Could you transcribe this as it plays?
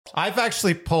I've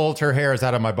actually pulled her hairs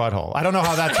out of my butthole. I don't know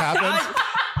how that's happened.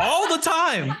 All the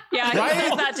time. Yeah, he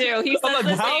says that too. He says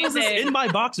the how same is this thing. in my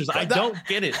boxers? I don't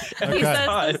get it. Okay. He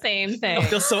says the same thing. I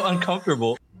feel so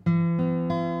uncomfortable. Dear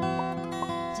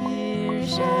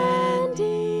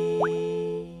Shandy.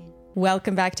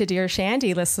 Welcome back to Dear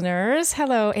Shandy, listeners.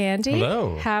 Hello, Andy.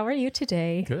 Hello. How are you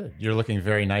today? Good. You're looking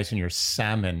very nice in your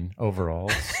salmon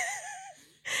overalls.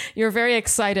 You're very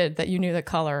excited that you knew the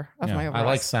color of my overalls. I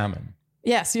like salmon.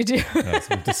 Yes, you do. Yes,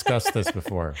 we've discussed this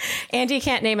before. Andy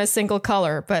can't name a single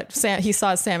color, but he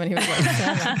saw salmon. He was like,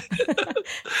 salmon.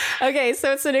 Okay,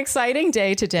 so it's an exciting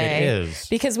day today. It is.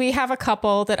 Because we have a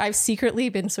couple that I've secretly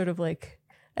been sort of like,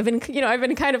 I've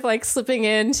been kind of like slipping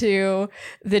into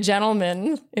the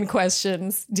gentleman in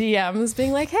question's DMs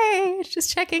being like, hey,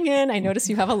 just checking in. I notice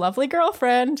you have a lovely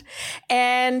girlfriend.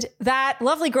 And that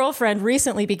lovely girlfriend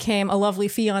recently became a lovely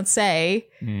fiance.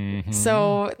 Mm-hmm.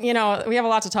 So, we have a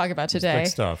lot to talk about today. Big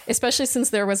stuff. Especially since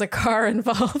there was a car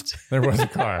involved. There was a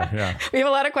car, yeah. We have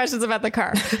a lot of questions about the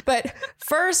car. But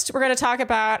first, we're going to talk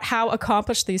about how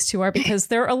accomplished these two are because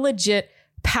they're a legit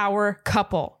power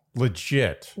couple.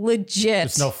 Legit.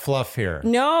 There's no fluff here.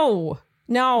 No.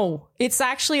 It's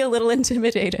actually a little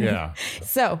intimidating. Yeah.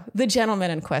 So, the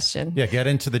gentleman in question. Yeah, get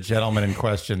into the gentleman in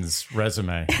question's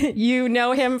resume. You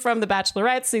know him from The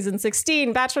Bachelorette, season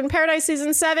 16, Bachelor in Paradise,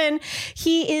 season 7.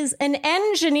 He is an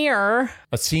engineer.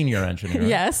 A senior engineer.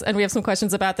 Yes, and we have some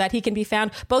questions about that. He can be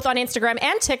found both on Instagram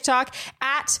and TikTok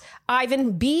at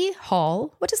Ivan B.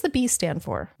 Hall. What does the B stand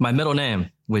for? My middle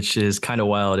name, which is kind of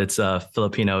wild. It's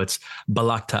Filipino. It's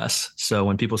Balaktas. So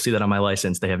when people see that on my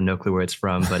license, they have no clue where it's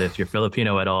from. But if you're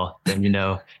Filipino at all, then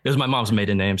it was my mom's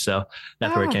maiden name. So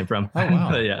that's where it came from. Oh,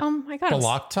 wow. Yeah. Oh, my God.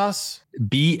 Balaktas?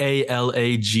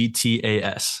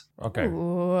 Balagtas. Okay.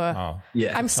 Ooh. Oh.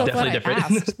 Yeah. I'm so glad I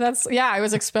asked. I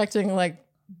was expecting like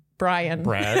Brian.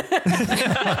 Brad.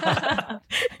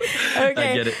 Okay. I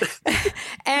get it.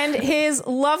 And his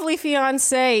lovely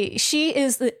fiance, she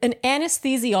is an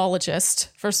anesthesiologist.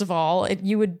 First of all,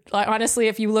 you would honestly,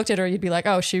 if you looked at her, you'd be like,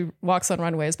 oh, she walks on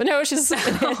runways. But no,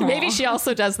 maybe she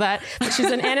also does that. But she's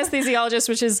an anesthesiologist,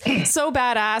 which is so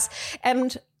badass.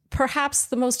 And perhaps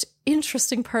the most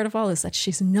interesting part of all is that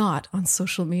she's not on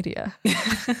social media.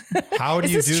 How do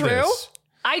you do true? this?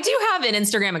 I do have an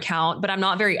Instagram account, but I'm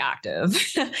not very active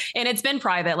and it's been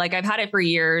private. Like I've had it for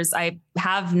years. I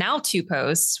have now 2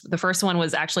 posts. The first one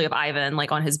was actually of Ivan,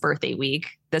 like on his birthday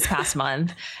week this past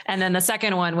month. And then the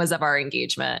second one was of our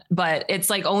engagement, but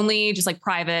it's like only just like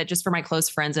private, just for my close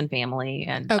friends and family.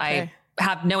 And I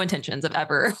have no intentions of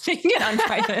ever making it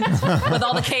unprivate with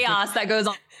all the chaos that goes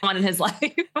on in his life.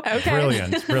 Okay.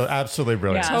 Brilliant. Absolutely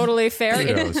brilliant. Yeah. Totally fair.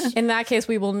 Kudos. In that case,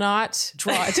 we will not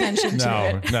draw attention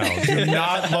to it. No. Do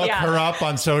not look her up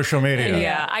on social media.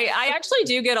 Yeah. I actually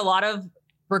do get a lot of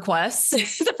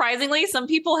requests. Surprisingly, some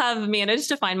people have managed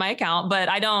to find my account, but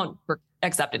I don't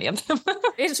accept any of them.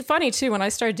 It's funny too. When I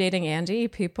started dating Andy,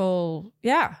 people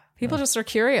just are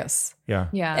curious.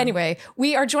 Yeah. Anyway,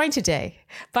 we are joined today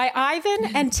by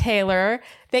Ivan and Tailour.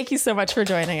 Thank you so much for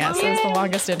joining us. It's the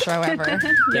longest intro ever.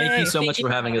 Thank you so much for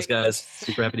having us, guys.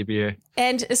 Super happy to be here.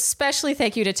 And especially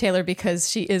thank you to Tailour because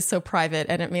she is so private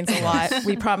and it means a lot.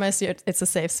 We promise you it's a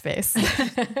safe space.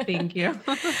 Thank you.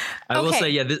 I will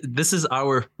say, this is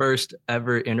our first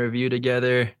ever interview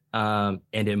together. And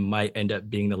it might end up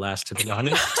being the last, to be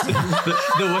honest.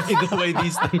 the way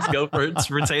these things go for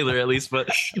Tailour, at least. But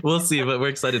we'll see. But we're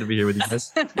excited to be here with you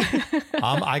guys.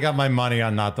 I got my money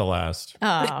on not the last.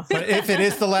 Oh. But if it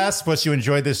is the last, plus you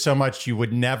enjoyed this so much, you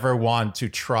would never want to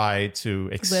try to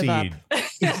exceed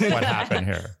what happened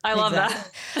here. I love that.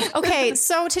 Okay,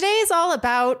 so today is all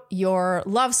about your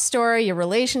love story, your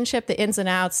relationship, the ins and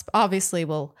outs. Obviously,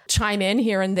 we'll chime in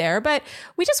here and there, but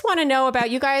we just want to know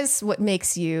about you guys, what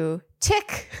makes you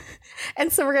tick.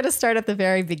 And so we're going to start at the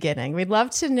very beginning. We'd love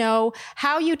to know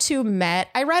how you two met.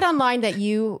 I read online that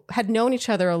you had known each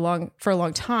other for a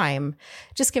long time.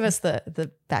 Just give us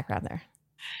the background there.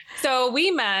 So we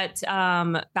met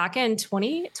back in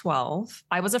 2012.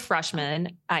 I was a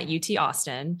freshman at UT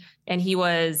Austin, and he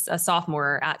was a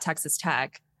sophomore at Texas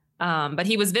Tech. But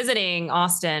he was visiting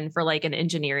Austin for like an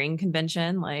engineering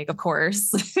convention, like, of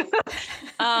course.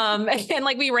 And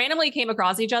like we randomly came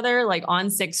across each other like on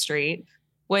 6th Street,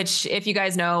 which, if you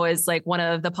guys know, is like one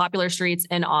of the popular streets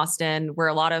in Austin where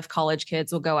a lot of college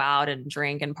kids will go out and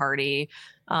drink and party.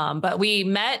 But we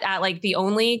met at like the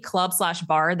only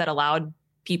club/bar that allowed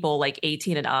people like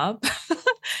 18 and up.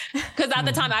 Because at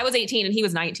the time I was 18 and he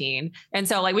was 19. And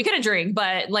so like we couldn't drink,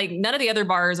 but like none of the other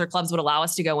bars or clubs would allow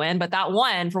us to go in. But that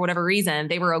one, for whatever reason,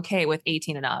 they were okay with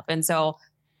 18 and up. And so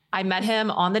I met him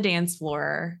on the dance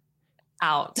floor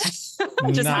out. Just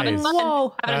Nice. having fun,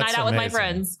 Whoa. having a That's night out with my amazing.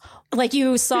 friends. Like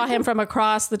you saw him from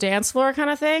across the dance floor kind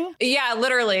of thing? Yeah,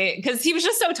 literally. Because he was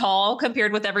just so tall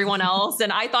compared with everyone else.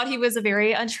 And I thought he was a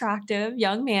very attractive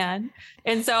young man.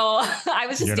 And so I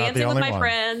was just You're not the dancing with only my one.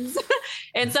 friends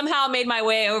and somehow made my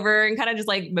way over and kind of just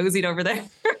like moseyed over there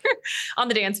on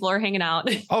the dance floor, hanging out.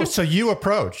 Oh, so you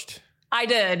approached. I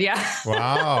did. Yeah.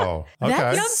 Wow. Okay.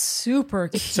 That's super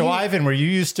cute. So, Ivan, were you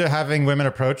used to having women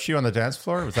approach you on the dance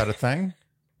floor? Was that a thing?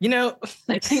 You know,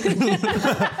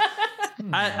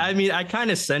 I mean, I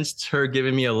kind of sensed her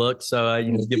giving me a look, so I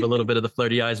give a little bit of the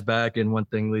flirty eyes back, and one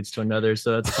thing leads to another.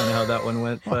 So that's kind of how that one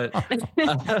went.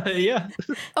 But yeah,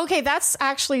 Okay, that's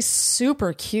actually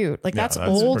super cute. Like Yeah, that's that's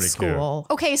old pretty school.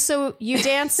 Okay, so you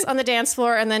dance on the dance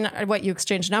floor, and then what? You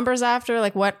exchange numbers after?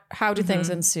 Like what? How do things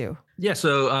ensue? yeah.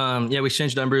 So we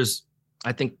exchanged numbers.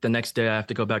 I think the next day I have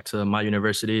to go back to my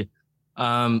university.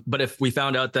 But if we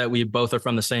found out that we both are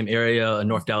from the same area, a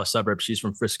North Dallas suburb, she's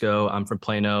from Frisco, I'm from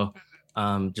Plano,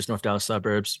 just North Dallas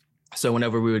suburbs. So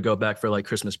whenever we would go back for like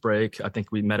Christmas break, I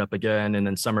think we met up again, and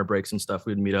then summer breaks and stuff,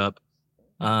 we'd meet up.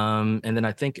 And then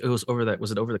I think it was over that.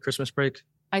 Was it over the Christmas break?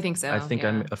 I think so. I think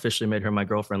I officially made her my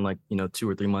girlfriend, like, 2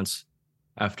 or 3 months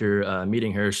after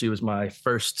meeting her. She was my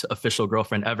first official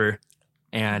girlfriend ever.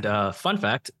 And fun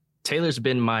fact, Taylor's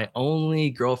been my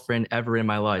only girlfriend ever in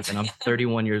my life, and I'm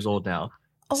 31 years old now.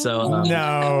 So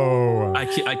No.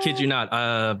 I kid you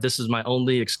not. This is my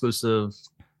only exclusive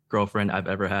girlfriend I've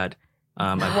ever had.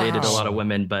 I've dated a lot of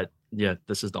women, but yeah,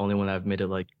 this is the only one I've made it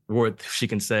like where she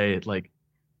can say like,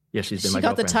 yeah, she's been my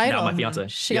got the girlfriend. title. Now my fiance.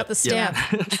 She got the stamp.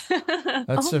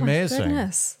 That's Oh my amazing.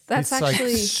 goodness. That's It's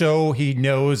actually like so he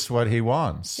knows what he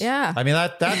wants. Yeah. I mean,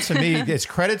 that to me, it's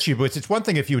credit to you, but it's one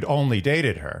thing if you'd only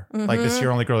dated her. Like this is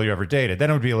your only girl you ever dated. Then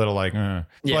it would be a little like, Yeah,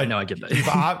 But no, I get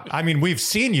that. I mean, we've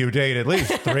seen you date at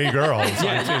least 3 girls on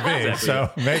TV. exactly.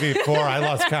 So maybe 4, I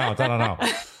lost count. I don't know.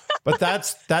 But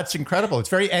that's incredible. It's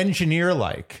very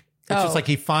engineer-like. It's just like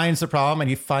he finds the problem and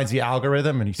he finds the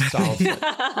algorithm and he solves it.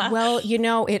 Well,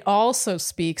 it also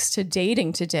speaks to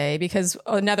dating today, because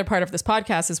another part of this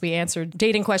podcast is we answer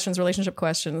dating questions, relationship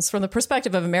questions from the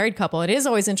perspective of a married couple. It is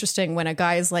always interesting when a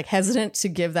guy is like hesitant to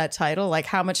give that title, like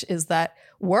how much is that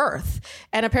worth?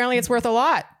 And apparently it's worth a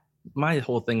lot. My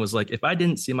whole thing was like, if I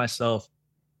didn't see myself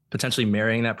potentially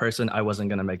marrying that person, I wasn't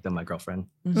going to make them my girlfriend.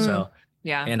 So,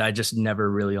 Yeah. and I just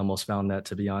never really almost found that,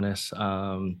 to be honest.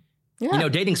 Yeah.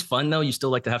 Dating's fun though. You still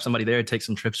like to have somebody there, take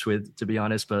some trips with, to be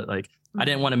honest. But like, I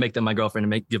didn't want to make them my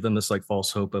girlfriend and give them this like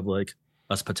false hope of like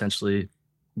us potentially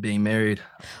being married.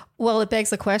 Well, it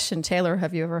begs the question, Taylor,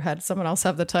 have you ever had someone else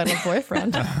have the title of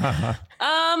boyfriend? I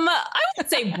would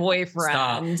say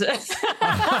boyfriend.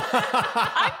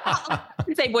 I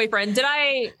would say boyfriend. Did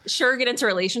I sure get into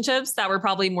relationships that were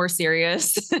probably more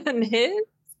serious than his?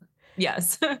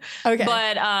 Yes. Okay.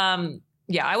 But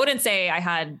yeah, I wouldn't say I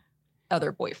had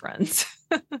other boyfriends.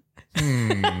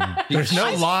 There's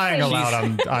no lying allowed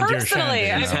on Dear Personally,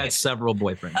 Shandy. He's had several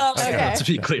boyfriends. Okay. To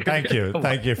be clear. Thank you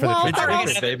for Well, the but truth.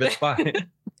 also- Babe, it's fine.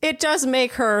 It does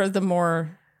make her the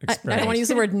more, I don't want to use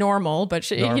the word normal, but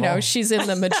Normal. she's in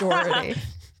the majority.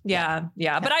 Yeah.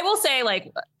 But I will say,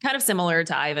 like, kind of similar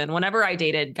to Ivan, whenever I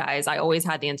dated guys, I always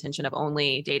had the intention of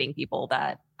only dating people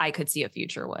that I could see a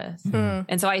future with.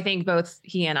 And so I think both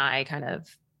he and I kind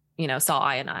of, saw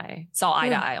eye to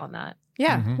eye on that.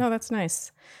 Yeah. Mhm. No, that's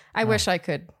nice. I wish I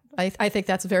could. I think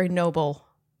that's very noble,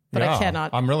 but I Yeah,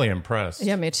 cannot. I'm really impressed.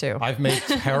 Yeah, me too. I've made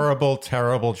terrible,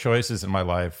 terrible choices in my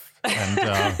life.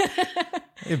 And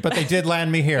but they did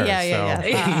land me here.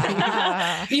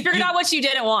 Yeah. You figured out what you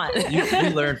didn't want. You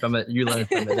learn from it. You learn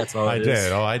from it. That's all I it is.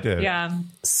 did. Oh, I did. Yeah.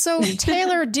 So,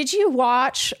 Taylor, did you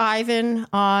watch Ivan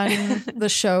on the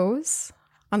shows?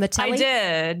 On the telly? I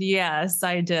did. Yes,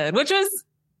 I did. Which was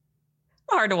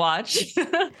hard to watch.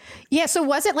 Yeah. So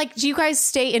was it like, do you guys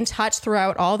stay in touch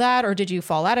throughout all that, or did you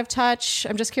fall out of touch?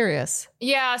 I'm just curious.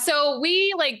 Yeah. So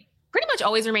we pretty much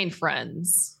always remained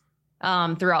friends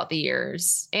throughout the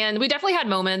years. And we definitely had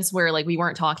moments where we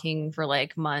weren't talking for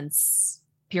months,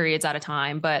 periods at a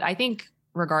time. But I think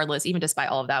regardless, even despite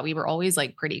all of that, we were always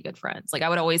pretty good friends. I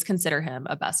would always consider him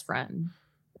a best friend.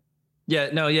 Yeah,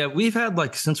 no, yeah. We've had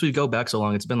since we go back so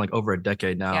long, it's been over a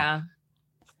decade now. Yeah.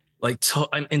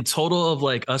 In total of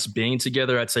us being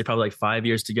together, I'd say probably 5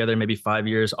 years together, maybe 5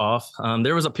 years off.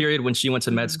 There was a period when she went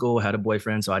to med school, had a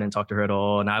boyfriend, so I didn't talk to her at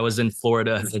all. And I was in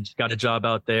Florida, got a job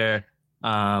out there.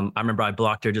 I remember I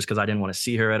blocked her just because I didn't want to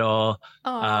see her at all.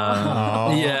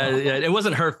 Yeah, it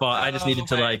wasn't her fault. I just needed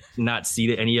to not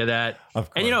see any of that.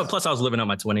 Of course. And plus I was living out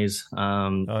my 20s,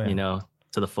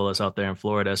 to the fullest out there in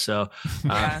Florida. So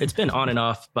it's been on and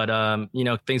off, but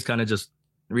things kind of just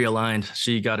realigned.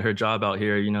 She got her job out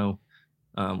here,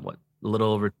 a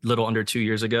little under 2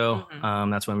 years ago.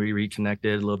 That's when we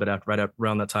reconnected a little bit after,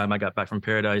 around that time I got back from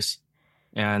Paradise,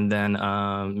 and then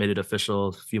made it official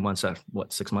a few months after,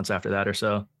 6 months after that or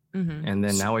so. And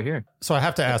then now we're here. So I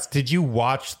have to ask, did you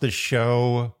watch the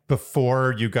show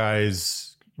before you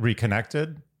guys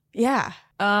reconnected? Yeah.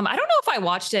 I don't know if I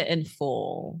watched it in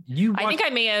full. I think I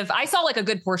may have. I saw like a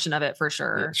good portion of it for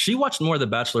sure. She watched more of The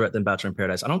Bachelorette than Bachelor in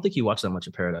Paradise. I don't think you watched that much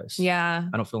of Paradise. Yeah.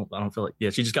 I don't feel like. Yeah,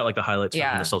 she just got like the highlights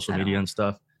from the social media and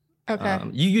stuff.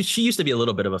 Okay. She used to be a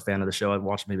little bit of a fan of the show. I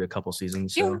watched maybe a couple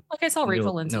seasons. So yeah, like I saw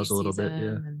Rachel Lindsay's knows a little bit.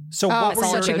 Yeah. So what was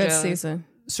such a good season.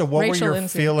 So what were your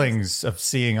feelings of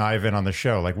seeing Ivan on the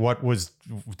show? Like,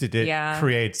 did it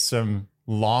create some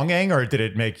longing, or did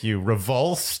it make you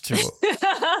revulsed?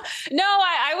 No,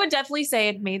 I would definitely say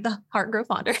it made the heart grow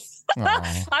fonder.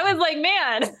 I was like,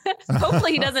 man,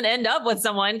 hopefully he doesn't end up with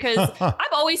someone, because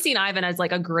I've always seen Ivan as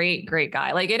like a great, great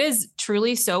guy. Like, it is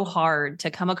truly so hard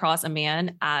to come across a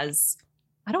man as,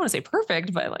 I don't want to say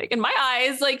perfect, but like in my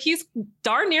eyes, like he's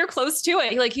darn near close to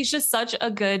it. Like, he's just such a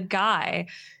good guy.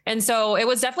 And so it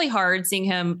was definitely hard seeing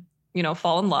him,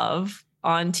 fall in love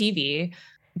on TV,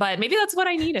 but maybe that's what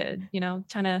I needed,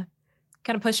 kind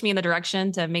of pushed me in the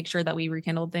direction to make sure that we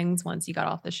rekindled things once he got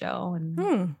off the show.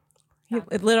 And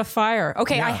it lit a fire.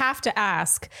 Okay. Yeah. I have to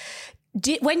ask,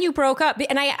 when you broke up,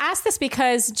 and I ask this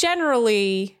because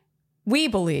generally we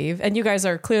believe, and you guys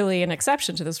are clearly an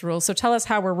exception to this rule, so tell us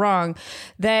how we're wrong,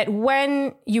 that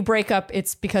when you break up,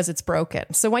 it's because it's broken.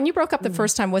 So when you broke up the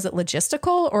first time, was it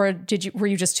logistical, or were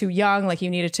you just too young? Like, you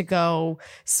needed to go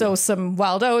sow some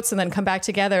wild oats and then come back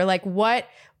together? Like, what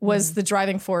was the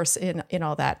driving force in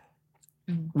all that?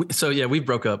 We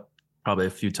broke up probably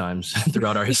a few times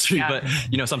throughout our history, but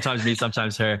sometimes me,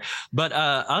 sometimes her. But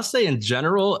I'll say in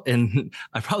general, and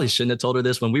I probably shouldn't have told her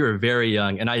this when we were very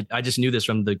young, and I just knew this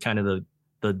from the kind of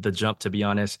the jump, to be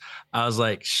honest. I was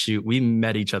like, shoot, we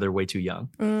met each other way too young,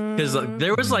 because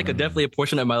there was like definitely a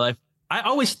portion of my life. I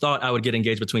always thought I would get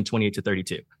engaged between 28 to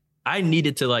 32. I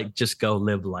needed to like just go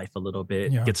live life a little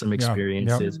bit, get some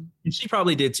experiences. And she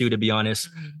probably did too, to be honest.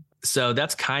 So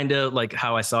that's kind of like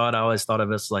how I saw it. I always thought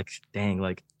of us like, dang,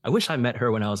 like I wish I met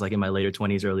her when I was like in my later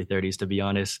 20s, early 30s, to be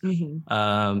honest.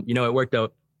 It worked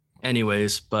out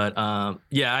anyways. But I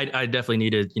definitely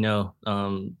needed,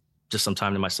 just some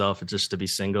time to myself, just to be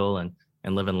single and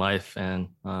living life. And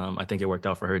I think it worked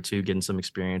out for her too, getting some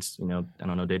experience, I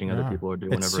don't know, dating other people or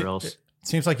doing whatever else. It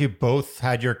seems like you both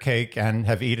had your cake and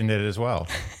have eaten it as well.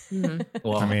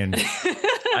 Well, I mean...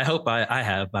 I hope I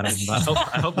have, but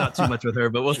I hope not too much with her,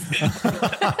 but we'll see.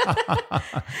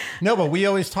 No, but we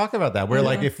always talk about that. We're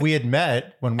like, if we had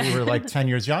met when we were like 10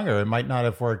 years younger, it might not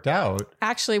have worked out.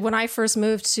 Actually, when I first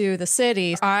moved to the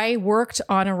city, I worked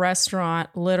on a restaurant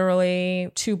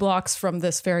literally 2 blocks from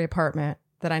this very apartment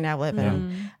that I now live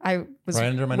in. I was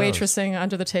waitressing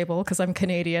under the table because I'm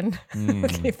Canadian.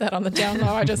 Keep that on the down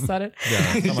low. I just said it.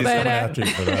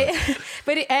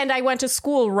 And I went to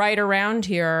school right around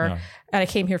here, and I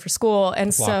came here for school.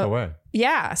 And so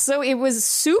it was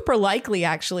super likely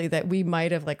actually that we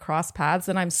might have like crossed paths.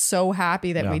 And I'm so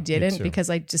happy that we didn't,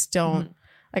 because I just don't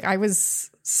like, I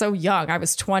was so young. I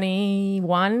was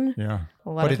 21. Yeah.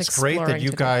 But it's great that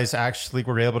you guys actually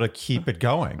were able to keep it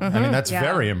going. I mean, that's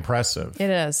very impressive.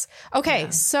 It is. Okay.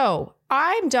 So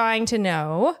I'm dying to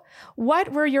know,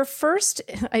 what were your first,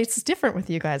 it's different with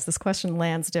you guys. This question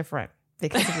lands different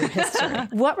because of your history.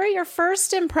 What were your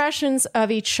first impressions of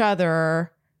each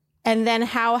other? And then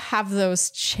how have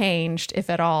those changed, if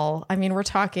at all? I mean, we're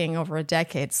talking over a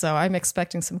decade, so I'm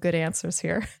expecting some good answers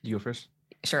here. You go first.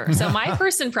 Sure. So my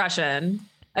first impression,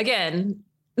 again,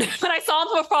 when I saw him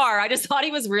from afar, I just thought he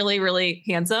was really, really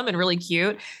handsome and really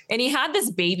cute. And he had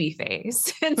this baby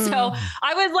face. And so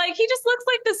I was like, he just looks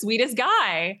like the sweetest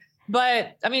guy.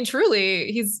 But I mean,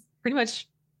 truly, he's pretty much,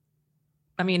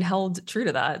 held true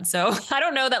to that. So I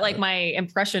don't know that like my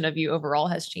impression of you overall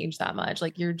has changed that much.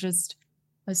 Like, you're just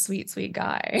a sweet, sweet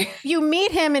guy. You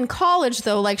meet him in college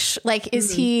though. Like,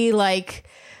 is he like,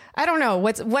 I don't know.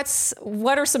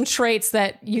 What are some traits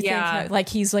that you think like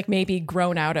he's like maybe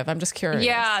grown out of? I'm just curious.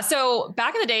 Yeah. So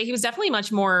back in the day, he was definitely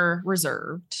much more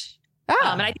reserved.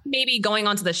 And I think maybe going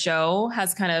onto the show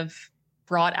has kind of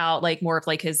brought out like more of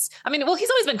like his, he's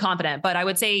always been confident, but I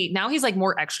would say now he's like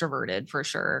more extroverted for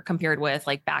sure compared with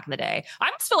like back in the day. I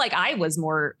almost feel like I was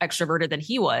more extroverted than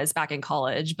he was back in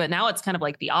college, but now it's kind of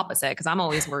like the opposite because I'm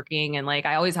always working and like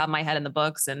I always have my head in the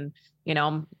books and,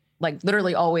 I'm like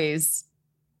literally always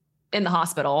in the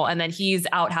hospital, and then he's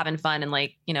out having fun and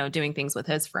like, doing things with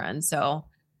his friends. So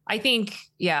I think,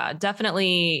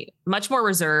 definitely much more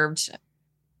reserved,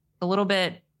 a little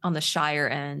bit on the shyer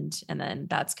end. And then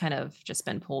that's kind of just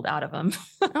been pulled out of him.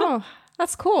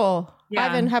 That's cool. Yeah.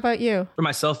 Ivan, how about you? For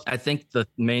myself, I think the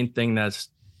main thing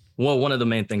one of the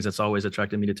main things that's always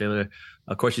attracted me to Taylor,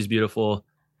 of course, she's beautiful,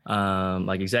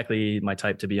 like exactly my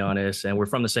type, to be honest. And we're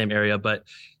from the same area, but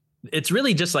it's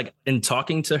really just like in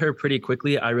talking to her pretty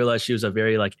quickly, I realized she was a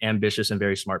very like ambitious and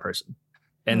very smart person.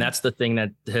 And that's the thing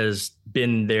that has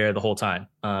been there the whole time.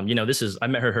 I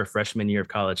met her freshman year of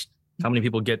college. How many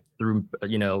people get through,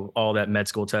 all that med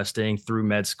school testing, through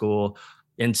med school,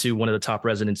 into one of the top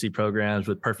residency programs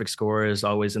with perfect scores,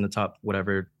 always in the top,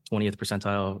 20th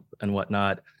percentile and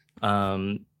whatnot.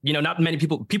 Not many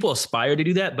people aspire to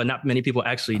do that, but not many people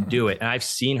actually do it. And I've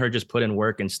seen her just put in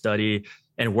work and study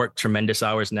and work tremendous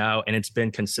hours now. And it's been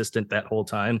consistent that whole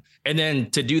time. And then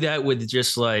to do that with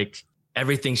just like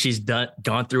everything she's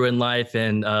gone through in life.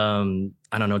 And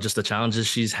I don't know, just the challenges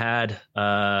she's had.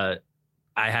 I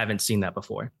haven't seen that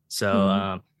before.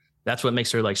 So that's what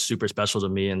makes her like super special to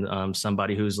me. And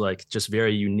somebody who's like just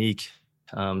very unique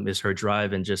is her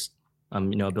drive and just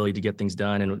ability to get things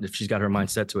done. And if she's got her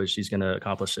mindset to it, she's going to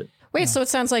accomplish it. Wait, so it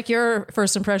sounds like your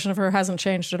first impression of her hasn't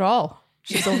changed at all.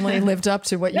 She's only lived up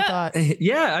to what you thought.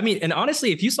 Yeah. I mean, and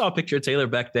honestly, if you saw a picture of Taylor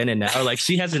back then and now, like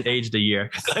she hasn't aged a year.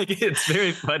 Like it's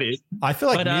very funny. I feel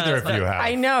like neither of you have.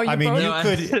 I know. You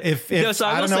could, if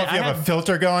I don't know if you have a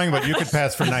filter going, but you could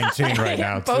pass for 19 right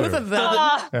now. Both of them.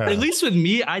 At least with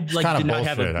me, I did not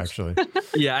have actually.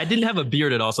 Yeah, I didn't have a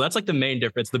beard at all. So that's like the main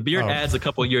difference. The beard adds a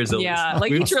couple of years. Yeah,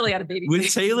 like you truly had a baby.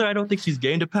 With Taylor, I don't think she's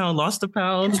gained a pound, lost a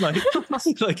pound. Like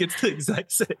it's the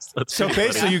exact same. So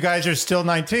basically, you guys are still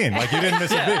 19. Like you didn't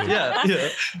miss a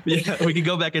beat. Yeah. We can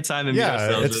go back in time and meet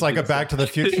ourselves. It's like a Back to the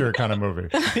Future kind of movie.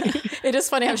 It is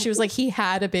funny how she was like, he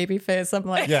had a baby face. I'm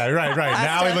like, yeah, right.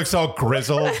 Now he looks all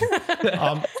grizzled.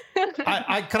 Can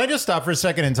I just stop for a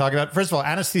second and talk about, first of all,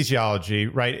 anesthesiology,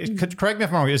 right? Correct me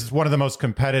if I'm wrong, is one of the most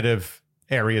competitive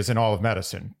areas in all of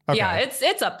medicine. Okay. Yeah,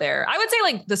 it's up there. I would say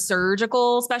like the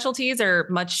surgical specialties are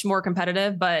much more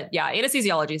competitive, but yeah,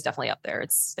 anesthesiology is definitely up there.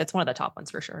 It's one of the top ones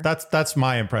for sure. That's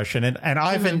my impression. And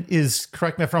Ivan is,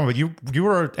 correct me if I'm wrong, but you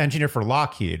were an engineer for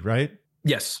Lockheed, right?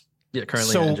 Yes. Yeah,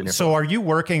 currently an engineer. So are you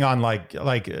working on like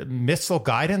missile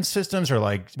guidance systems, or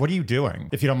like what are you doing,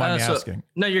 if you don't mind me asking?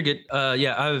 No, you're good.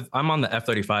 I'm on the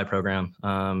F-35 program.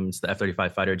 It's the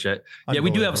F-35 fighter jet. Yeah, we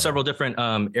do have several different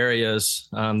areas.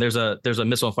 There's a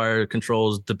missile and fire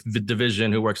controls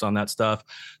division who works on that stuff.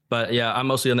 But yeah, I'm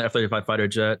mostly on the F-35 fighter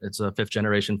jet. It's a 5th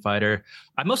generation fighter.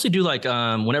 I mostly do like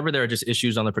whenever there are just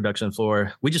issues on the production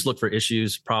floor, we just look for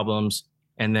issues, problems,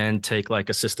 and then take like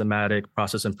a systematic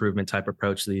process improvement type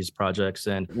approach to these projects.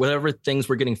 And whatever things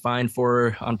we're getting fined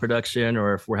for on production,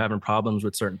 or if we're having problems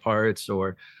with certain parts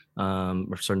or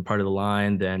certain part of the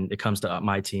line, then it comes to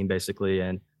my team basically.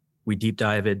 And we deep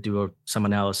dive it, do some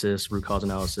analysis, root cause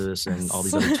analysis, and all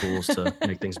these other tools to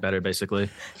make things better basically.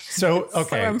 So,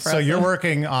 okay. So you're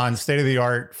working on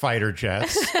state-of-the-art fighter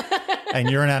jets. And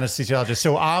you're an anesthesiologist.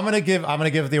 So I'm gonna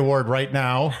give the award right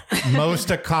now. Most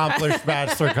accomplished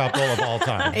bachelor couple of all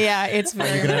time. Yeah, it's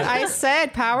very good. I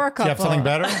said power couple. Do you have something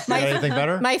better? Anything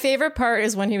better? My favorite part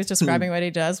is when he was describing what he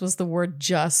does was the word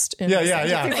just.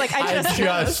 Yeah. He's like,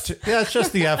 it's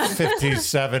just the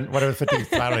F-57, whatever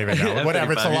 50. I don't even know.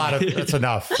 Whatever. It's a lot of. That's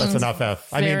enough. That's enough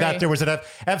F. I mean, that there was an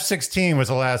F-16 was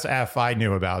the last F I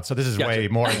knew about. So this is way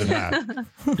more than that.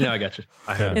 No, I got you.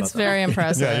 I heard it's very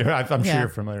impressive. Yeah, I'm sure you're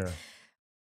familiar.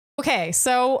 Okay,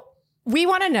 so we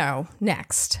want to know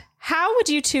next, how would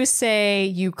you two say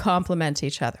you complement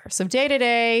each other? So day to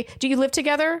day, do you live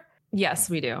together? Yes,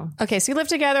 we do. Okay, so you live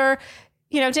together,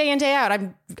 day in, day out.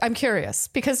 I'm curious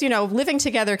because, living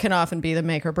together can often be the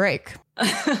make or break.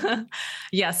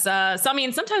 Yes. So, I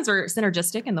mean, sometimes we're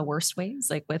synergistic in the worst ways,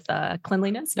 like with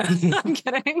cleanliness. No, I'm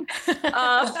kidding.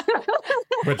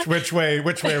 Which way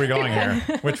are we going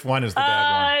here? Which one is the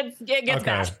bad one? It gets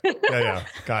bad. Yeah.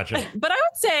 Gotcha. But I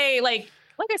would say, like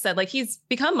I said, like he's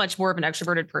become much more of an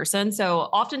extroverted person. So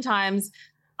oftentimes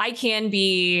I can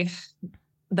be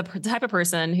the type of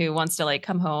person who wants to like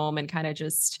come home and kind of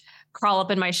just crawl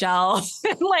up in my shell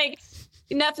and like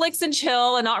Netflix and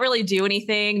chill and not really do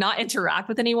anything, not interact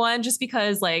with anyone, just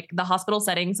because like the hospital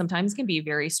setting sometimes can be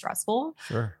very stressful.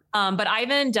 Sure. But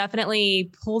Ivan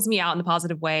definitely pulls me out in the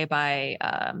positive way by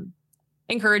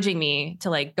encouraging me to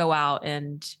like go out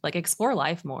and like explore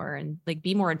life more and like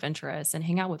be more adventurous and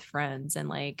hang out with friends and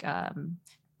like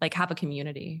have a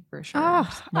community for sure.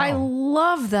 Oh, wow. I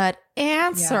love that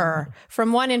answer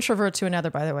from one introvert to another,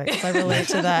 by the way, because I relate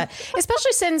to that,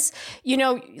 especially since,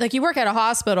 like you work at a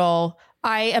hospital.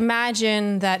 I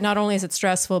imagine that not only is it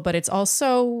stressful, but it's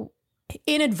also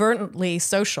inadvertently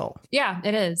social. Yeah,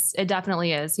 it is. It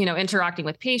definitely is. Interacting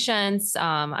with patients.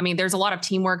 I mean, there's a lot of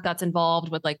teamwork that's involved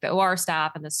with like the OR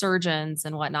staff and the surgeons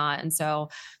and whatnot. And so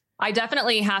I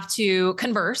definitely have to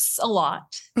converse a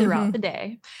lot throughout the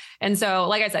day. And so,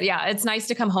 like I said, yeah, it's nice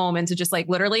to come home and to just like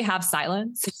literally have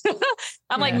silence.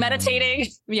 I'm like meditating.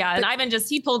 Yeah. And Ivan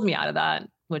he pulled me out of that,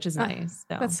 which is nice.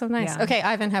 So, that's so nice. Yeah. Okay,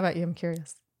 Ivan, how about you? I'm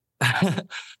curious.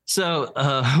 So,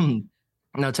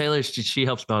 no, Taylor, she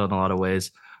helps me out in a lot of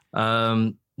ways.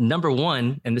 Number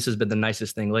one, and this has been the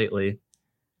nicest thing lately,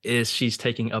 is she's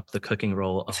taking up the cooking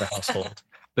role of the household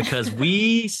because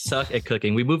we suck at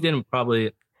cooking. We moved in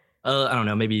probably, I don't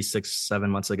know, maybe 6-7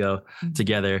 months ago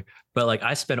together. But like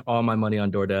I spent all my money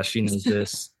on DoorDash. She knows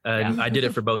this. And I did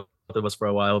it for both of us for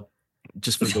a while,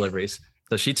 just for deliveries.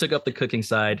 So she took up the cooking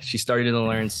side. She started to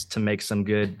learn to make some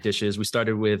good dishes. We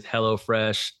started with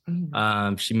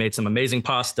HelloFresh. She made some amazing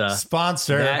pasta.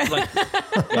 Sponsor.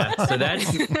 So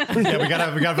that's we gotta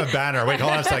have a banner. Wait,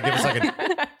 hold on a second. Give us a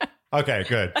second. Okay,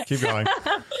 good. Keep going.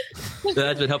 So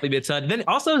that's been helping me a ton. Then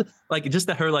also like just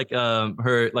that her like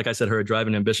I said, her drive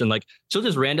and ambition. Like she'll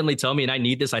just randomly tell me, and I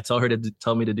need this. I tell her to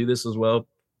tell me to do this as well.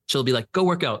 She'll be like, go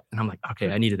work out. And I'm like,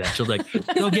 okay, I needed that. She'll be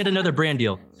like, go get another brand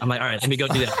deal. I'm like, all right, let me go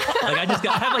do that. Like,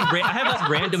 I have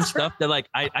random stuff that like,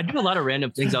 I do a lot of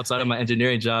random things outside of my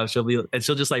engineering job. She'll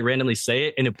just like randomly say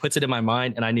it and it puts it in my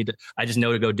mind. And I just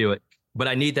know to go do it. But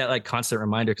I need that like constant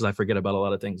reminder because I forget about a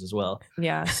lot of things as well.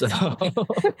 Yeah. So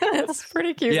that's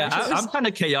pretty cute. Yeah, I'm kind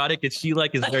of chaotic and she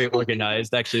like is very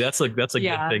organized. Actually, that's a good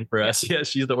thing for us. Yeah,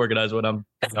 she's the organized one. I'm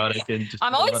chaotic and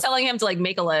I'm always telling him to like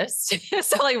make a list.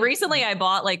 So like recently I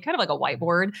bought like kind of like a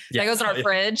whiteboard that goes in our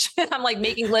fridge. I'm like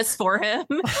making lists for him.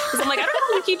 Because I'm like, I don't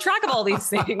know how to keep track of all these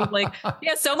things. Like he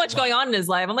has so much going on in his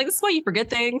life. I'm like, this is why you forget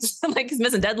things. I'm like, he's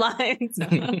missing deadlines.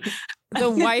 The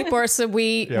whiteboard. So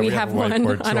we have one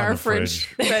on our fridge.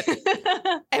 But,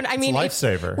 and I mean, it's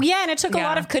a lifesaver. Yeah. And it took a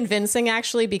lot of convincing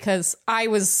actually, because I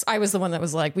was the one that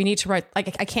was like, we need to write,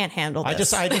 like, I can't handle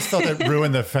this. I just thought it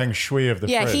ruined the feng shui of the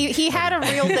fridge. He had a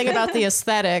real thing about the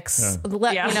aesthetics.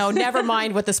 Never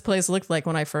mind what this place looked like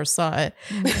when I first saw it.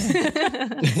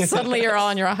 Suddenly you're all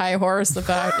on your high horse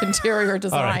about interior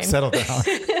design. All right, settle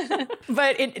down.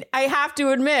 But I have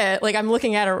to admit, like I'm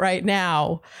looking at it right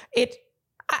now,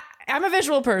 I'm a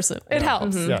visual person. It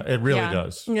helps. Yeah, it really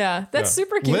does. Yeah, that's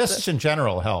super cute. Lists in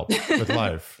general help with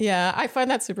life. Yeah, I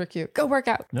find that super cute. Go work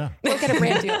out. Yeah. Go get a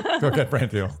brand deal. Go get a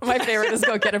brand deal. My favorite is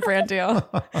go get a brand deal.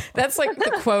 That's like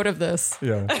the quote of this.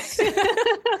 Yeah.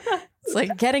 It's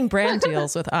like getting brand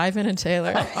deals with Ivan and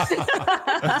Taylor. You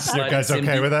guys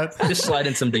okay with that? Just slide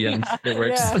in some DMs. It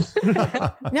works.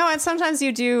 Yeah. No, and sometimes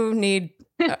you do need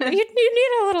you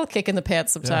need a little kick in the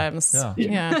pants sometimes.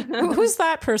 Yeah. Who's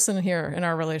that person here in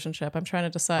our relationship? I'm trying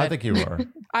to decide. I think you are.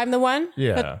 I'm the one?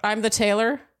 Yeah. I'm the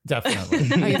Taylor? Definitely.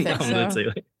 Oh, you think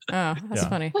so? Oh, that's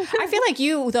funny. I feel like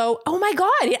you, though, oh my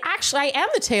God, I am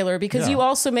the Taylor because you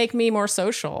also make me more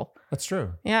social. That's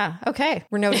true. Yeah. Okay.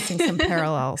 We're noticing some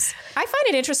parallels. I find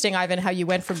it interesting, Ivan, how you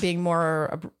went from being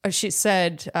more, she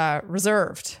said,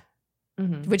 reserved.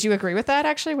 Mm-hmm. Would you agree with that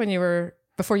actually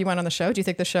before you went on the show? Do you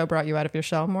think the show brought you out of your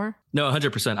shell more? No,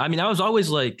 100%. I mean, I've always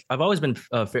been,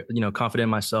 confident in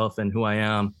myself and who I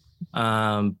am.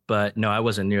 But no, I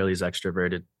wasn't nearly as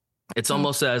extroverted. It's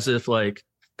almost as if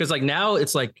because now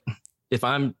it's like,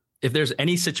 if there's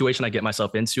any situation I get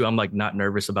myself into, I'm like not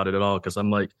nervous about it at all. Cause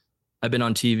I'm like, I've been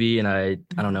on TV and I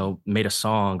don't know, made a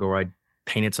song or I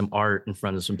painted some art in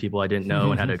front of some people I didn't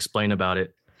know and had to explain about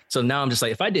it. So now I'm just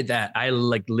like, if I did that, I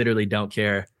like literally don't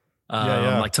care.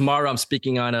 Like tomorrow I'm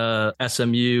speaking on a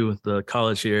SMU, the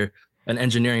college here, an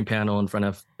engineering panel in front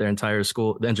of their entire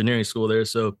school, the engineering school there.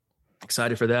 So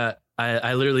excited for that.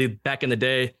 I literally, back in the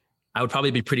day, I would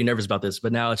probably be pretty nervous about this,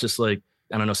 but now it's just like,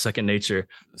 I don't know, second nature.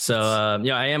 So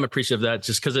I am appreciative of that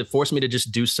just because it forced me to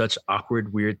just do such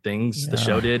awkward, weird things. The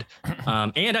show did.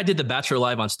 And I did the Bachelor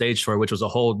Live on Stage tour, which was a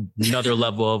whole another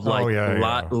level of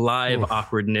live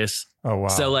awkwardness. Oh, wow.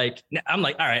 So I'm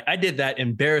like, all right, I did that,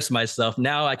 embarrass myself.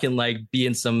 Now I can be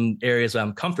in some areas that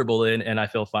I'm comfortable in and I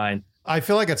feel fine. I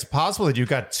feel like it's possible that you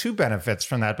got two benefits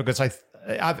from that because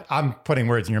I'm putting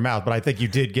words in your mouth, but I think you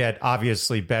did get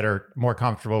obviously better, more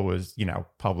comfortable with,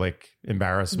 public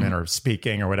embarrassment or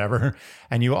speaking or whatever.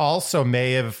 And you also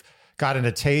may have gotten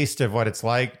a taste of what it's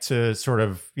like to sort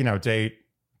of, date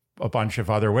a bunch of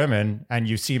other women, and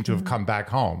you seem to have come back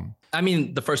home. I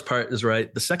mean, the first part is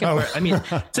right. The second part, I mean,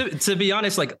 to be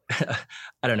honest,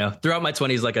 I don't know. Throughout my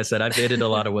 20s, like I said, I've dated a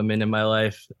lot of women in my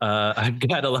life. I've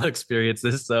got a lot of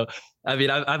experiences. So, I mean,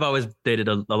 I've always dated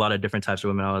a lot of different types of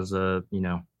women. I was, I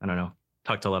don't know,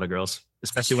 talked to a lot of girls.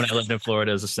 especially when I lived in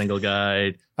Florida as a single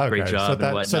guy. Great job.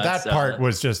 So that part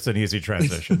was just an easy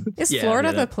transition. Is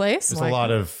Florida the place? There's a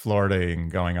lot of Flirting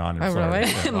going on in Florida.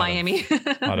 Really? Yeah, Miami.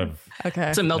 A lot of okay.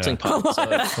 It's a melting pot. So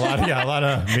a lot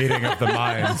of meeting of the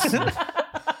minds.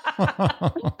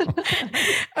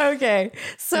 Okay.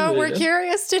 So we're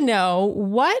curious to know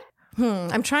what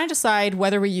I'm trying to decide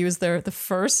whether we use the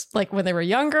first, like when they were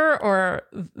younger, or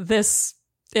this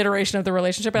iteration of the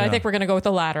relationship. And I think we're going to go with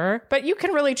the latter, but you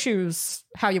can really choose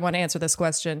how you want to answer this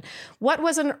question. What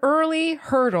was an early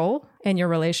hurdle in your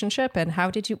relationship and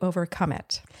how did you overcome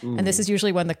it? Ooh. And this is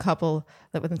usually when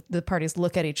the parties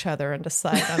look at each other and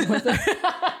decide on whether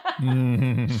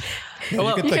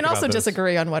Well, you can also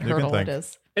disagree on what hurdle it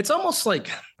is. It's almost like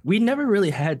we never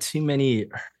really had too many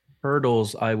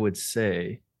hurdles, I would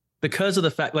say, because of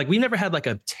the fact, like we never had like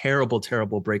a terrible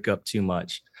breakup too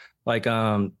much. Like,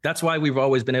 that's why we've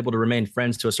always been able to remain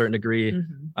friends to a certain degree.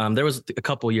 Mm-hmm. There was a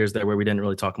couple of years there where we didn't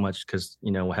really talk much because,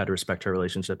 we had to respect her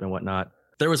relationship and whatnot.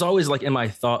 There was always like in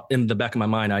the back of my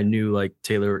mind, I knew like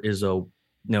Tailour is a,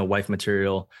 wife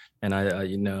material, and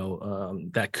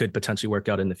that could potentially work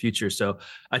out in the future. So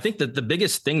I think that the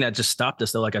biggest thing that just stopped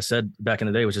us, though, like I said back in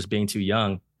the day, was just being too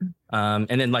young. And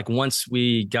then like once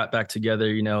we got back together,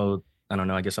 I don't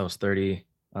know, I guess I was 30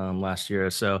 last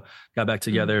year. So got back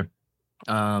together.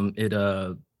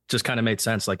 It just kind of made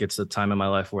sense. Like it's a time in my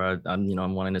life where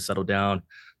I'm wanting to settle down.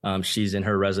 She's in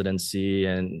her residency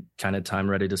and kind of time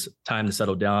to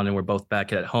settle down. And we're both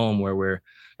back at home where we're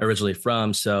originally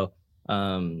from. So,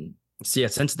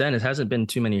 since then it hasn't been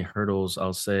too many hurdles,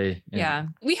 I'll say. Yeah.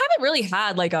 We haven't really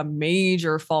had like a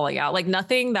major falling out, like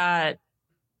nothing that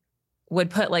would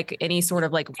put like any sort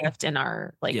of like rift in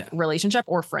our relationship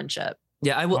or friendship.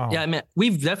 Yeah, I will. Wow. Yeah, I mean,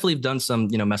 we've definitely done some,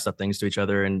 messed up things to each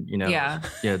other, and Yeah.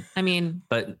 I mean,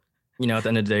 but at the end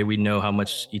of the day, we know how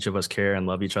much each of us care and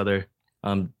love each other.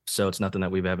 So it's nothing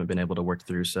that we haven't been able to work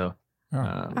through. So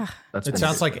it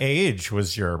sounds like age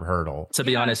was your hurdle. To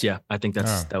be honest, yeah, I think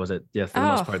that was it. Yeah, for the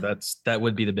most part, that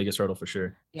would be the biggest hurdle for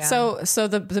sure. Yeah. So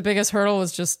the biggest hurdle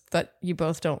was just that you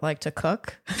both don't like to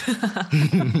cook.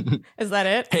 Is that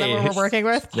it? Is that what we're working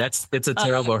with? It's a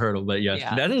terrible hurdle, but yes,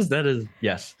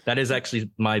 that is actually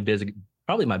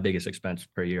probably my biggest expense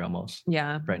per year almost.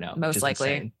 Yeah, right now, most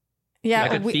likely. Insane. Yeah, I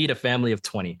could feed a family of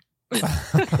 20.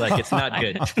 Like it's not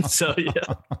good. So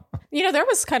yeah. There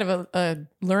was kind of a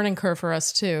learning curve for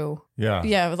us too. Yeah.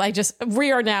 Yeah.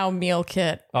 We are now meal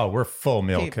kit. Oh, we're full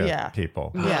meal kit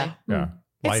people. Yeah. Yeah.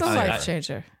 It's a life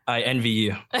changer. I envy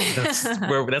you. That's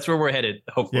where we're headed,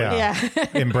 hopefully. Yeah.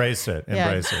 Embrace it.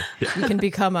 Embrace it. You can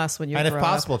become us when you grow up. And if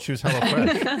possible, choose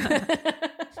HelloFresh.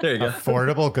 There you go.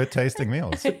 Affordable, good tasting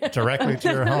meals directly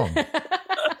to your home.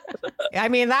 I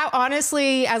mean, that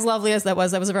honestly, as lovely as that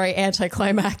was a very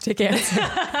anticlimactic answer.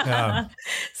 Yeah.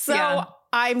 So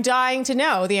I'm dying to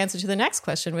know the answer to the next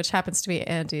question, which happens to be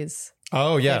Andy's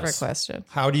favorite question.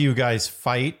 How do you guys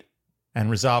fight and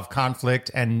resolve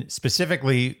conflict? And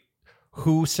specifically,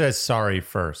 who says sorry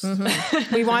first?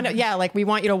 Mm-hmm. We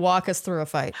want you to walk us through a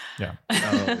fight. Yeah.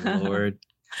 Oh, Lord.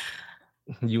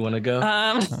 You want to go?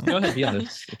 Go ahead, be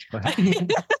honest.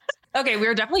 Okay, we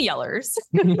were definitely yellers.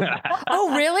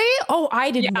 Oh, really? Oh, I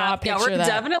did not picture that. Yeah, we're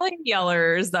definitely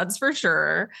yellers. That's for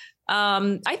sure.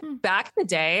 Back in the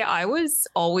day, I was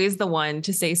always the one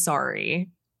to say sorry.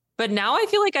 But now I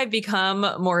feel like I've become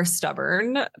more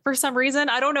stubborn for some reason.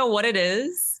 I don't know what it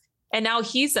is. And now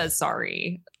he says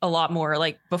sorry a lot more,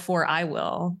 like before I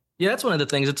will. Yeah, that's one of the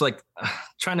things. It's like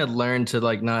trying to learn to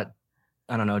like not,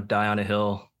 I don't know, die on a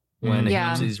hill when it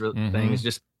comes to these things.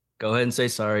 Just go ahead and say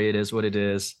sorry. It is what it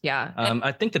is. Yeah.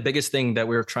 I think the biggest thing that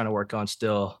we're trying to work on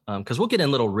still, because we'll get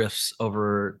in little riffs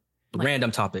over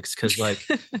random topics, because like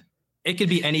it could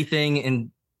be anything, and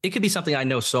it could be something I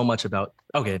know so much about.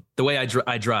 Okay, the way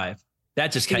I drive,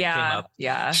 that just came up.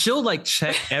 Yeah. She'll like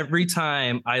check every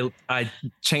time I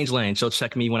change lanes. She'll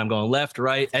check me when I'm going left,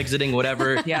 right, exiting,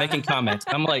 whatever, making comments.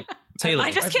 I'm like, Tailour,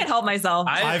 I just can't help myself.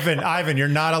 Ivan, you're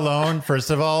not alone. First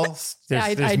of all,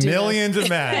 there's millions of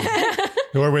men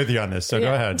who are with you on this. So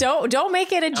go ahead. Don't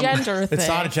make it a gender thing. It's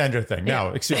not a gender thing. No,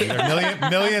 excuse me. There are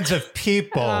millions of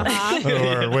people who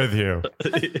are with you.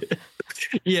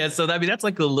 Yeah. So that's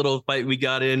like a little fight we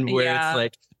got in where it's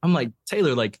like, I'm like,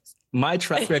 Tailour, like my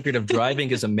track record of driving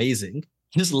is amazing.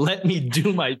 Just let me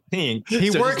do my thing.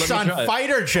 He works on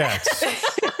fighter jets.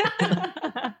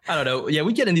 I don't know. Yeah,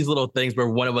 we get in these little things where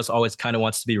one of us always kind of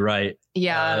wants to be right.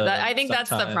 Yeah, I think that's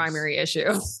the primary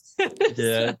issue.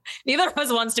 Yeah. Neither of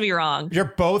us wants to be wrong. You're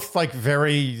both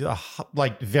very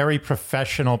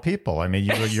professional people. I mean,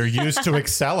 you're used to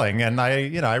excelling, and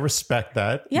I respect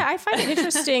that. Yeah, I find it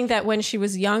interesting that when she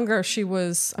was younger,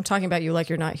 I'm talking about you like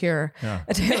you're not here,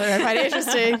 Taylor. I find it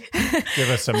interesting. Give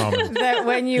us a moment. That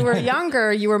when you were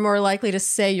younger, you were more likely to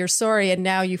say you're sorry, and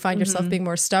now you find yourself being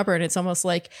more stubborn. It's almost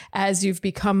like as you've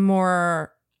become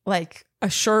more like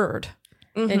assured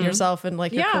in yourself and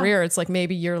like your career, it's like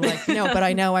maybe you're like, no, but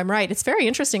I know I'm right. It's very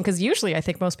interesting because usually I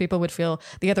think most people would feel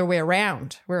the other way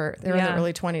around, where they're in their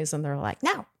early 20s and they're like,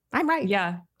 no, I'm right.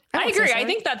 Yeah. I agree. I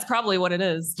think that's probably what it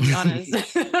is, to be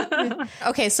honest.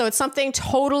 Okay, so it's something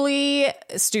totally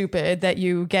stupid that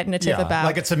you get in a tiff about.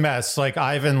 Like it's a mess. Like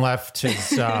Ivan left his,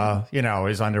 his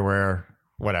underwear,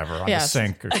 whatever, on the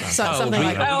sink or something. Something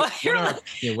like that.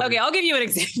 Okay, I'll give you an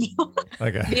example.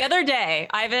 Okay. The other day,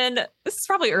 Ivan, this is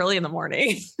probably early in the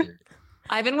morning.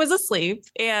 Ivan was asleep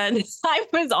and I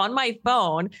was on my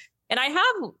phone and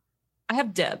I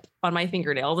have dip on my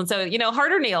fingernails. And so,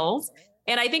 harder nails.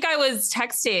 And I think I was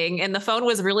texting and the phone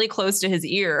was really close to his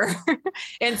ear.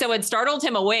 And so it startled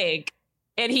him awake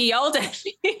and he yelled at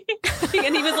me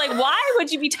and he was like, why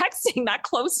would you be texting that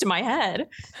close to my head?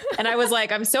 And I was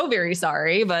like, I'm so very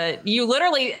sorry, but you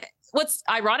literally, what's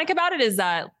ironic about it is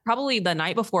that probably the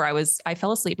night before I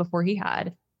fell asleep before he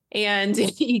had, and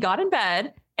he got in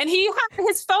bed and he had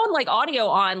his phone like audio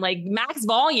on like max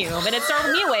volume and it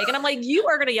startled me awake. And I'm like, you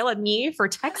are going to yell at me for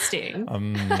texting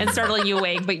and startling you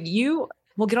awake, but you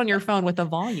will get on your phone with the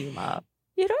volume up.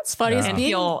 You know what's funny is and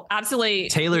feel absolutely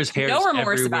Taylor's hair no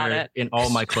remorse about everywhere it in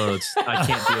all my clothes. I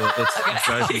can't deal with it. It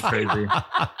drives me crazy.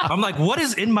 I'm like, what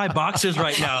is in my boxes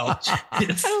right now?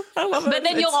 I love it. But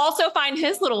then you'll also find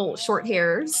his little short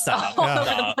hairs all over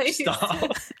the place.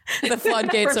 The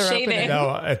floodgates are opening.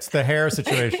 No, it's the hair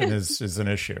situation is an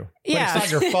issue. But it's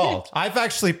not your fault. I've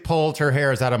actually pulled her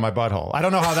hairs out of my butthole. I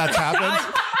don't know how that's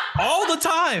happened. All the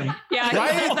time. Yeah,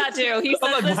 he says that too. He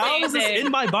says the how same is this thing.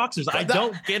 in my boxers? I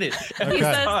don't get it. He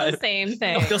says the same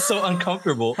thing. I feel so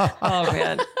uncomfortable. Oh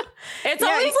man. It's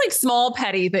always like small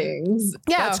petty things.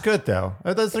 Yeah. That's good though.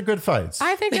 Those are good fights.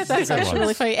 I think that's actually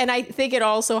really funny. And I think it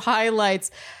also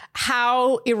highlights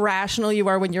how irrational you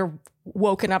are when you're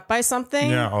woken up by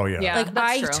something. Yeah. Oh yeah. Like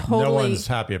that's true. totally. No one's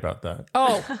happy about that.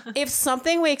 Oh, if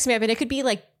something wakes me up, and it could be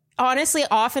like, honestly,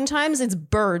 oftentimes it's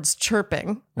birds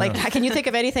chirping. Like, can you think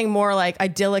of anything more like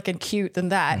idyllic and cute than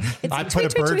that? It's I put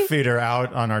a bird feeder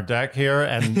out on our deck here,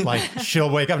 and like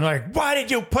she'll wake up and like, why did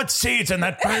you put seeds in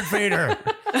that bird feeder?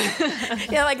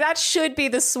 Yeah, like that should be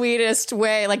the sweetest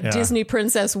way, like Disney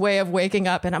princess way of waking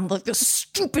up. And I'm like, the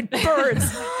stupid birds.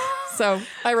 So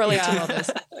I relate to all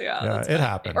this. Yeah, it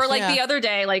happens. Or like the other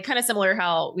day, like kind of similar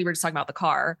how we were just talking about the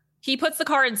car. He puts the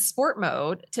car in sport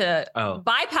mode to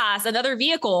bypass another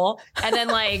vehicle and then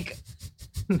like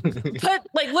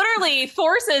literally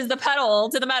forces the pedal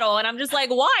to the metal. And I'm just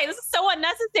like, why? This is so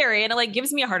unnecessary. And it like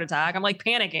gives me a heart attack. I'm like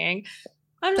panicking.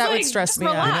 I'm just that like, would stress me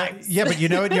out. Yeah, but you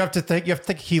know what? You have to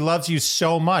think he loves you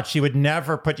so much. He would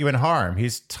never put you in harm.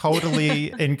 He's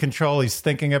totally in control. He's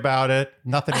thinking about it.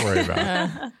 Nothing to worry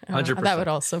about. 100%. That would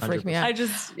also freak me out. I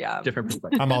just, different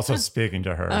perspective. I'm also speaking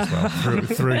to her as well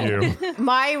through you.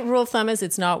 My rule of thumb is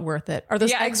it's not worth it. Are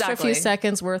those extra few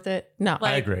seconds worth it? No.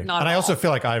 I agree. And I also feel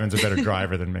like Ivan's a better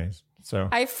driver than me. So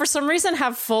I, for some reason,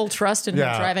 have full trust in him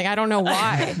driving. I don't know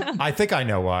why. I think I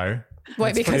know why.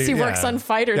 Why? Because he works on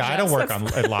fighter jets. Yeah, I don't work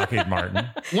at Lockheed Martin.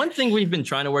 One thing we've been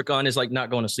trying to work on is like not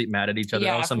going to sleep mad at each other.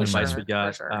 That was some advice we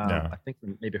got. I think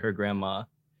from maybe her grandma.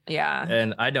 Yeah.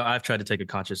 And I know I've tried to take a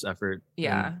conscious effort.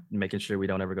 Yeah. In making sure we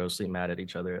don't ever go to sleep mad at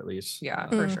each other, at least. Yeah,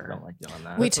 for sure. I don't like doing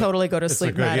that. We totally go to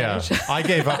sleep mad at each other. I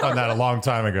gave up on that a long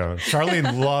time ago.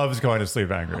 Charlene loves going to sleep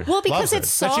angry. Well, because it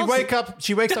solves...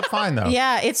 She wakes up fine, though.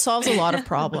 Yeah, it solves a lot of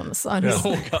problems,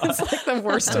 honestly. It's like the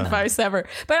worst advice ever.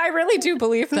 But I really do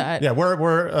believe that. Yeah,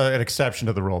 we're an exception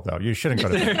to the rule, though. You shouldn't go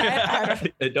to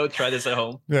sleep. Don't try this at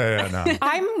home. Yeah, no.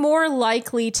 I'm more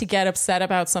likely to get upset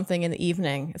about something in the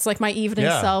evening. It's like my evening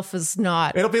self is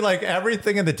not... It'll be like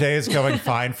everything in the day is going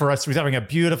fine for us. We're having a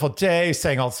beautiful day,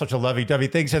 saying all such a lovey-dovey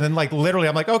things. And then like literally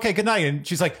I'm like, okay, good night. And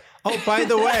she's like, oh, by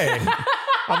the way.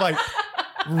 I'm like,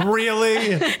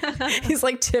 really? He's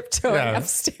like tiptoeing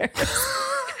upstairs.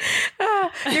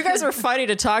 You guys were funny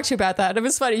to talk to about that. It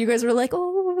was funny. You guys were like,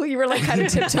 oh, you were like kind of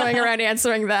tiptoeing around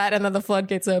answering that. And then the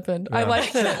floodgates opened. I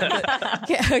liked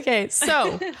it. Okay,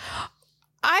 so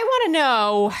I want to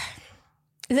know,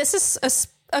 this is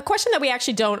a question that we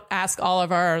actually don't ask all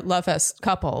of our Love Fest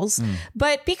couples,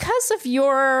 but because of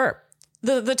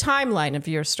the timeline of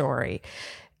your story,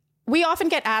 we often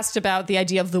get asked about the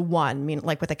idea of the one, I mean,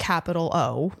 like with a capital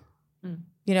O.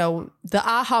 you know, the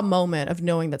aha moment of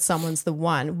knowing that someone's the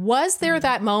one. Was there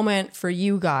that moment for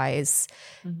you guys,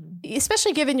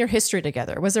 especially given your history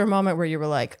together? Was there a moment where you were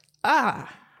like, I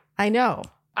know?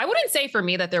 I wouldn't say for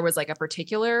me that there was like a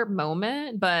particular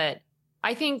moment, but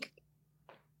I think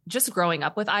just growing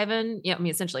up with Ivan, you know, I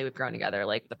mean, essentially we've grown together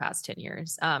like the past 10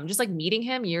 years. Just like meeting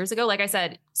him years ago, like I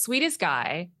said, sweetest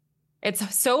guy.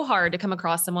 It's so hard to come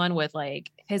across someone with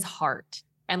like his heart.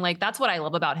 And like, that's what I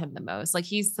love about him the most. Like,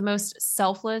 he's the most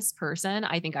selfless person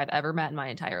I think I've ever met in my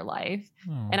entire life.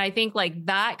 And I think like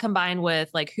that combined with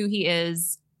like who he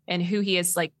is and who he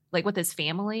is like with his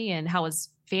family and how his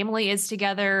family is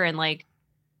together and like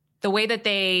the way that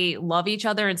they love each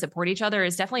other and support each other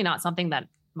is definitely not something that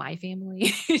my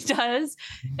family does.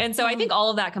 And so I think all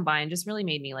of that combined just really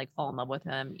made me like fall in love with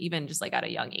him, even just like at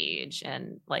a young age.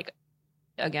 And like,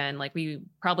 again, like we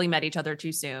probably met each other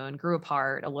too soon, grew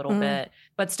apart a little bit,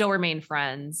 but still remained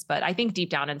friends. But I think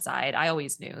deep down inside, I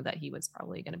always knew that he was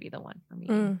probably going to be the one for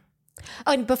me.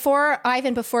 And before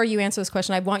you answer this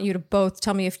question, I want you to both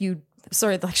tell me if you,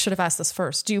 sorry, I should have asked this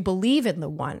first. Do you believe in the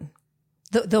one?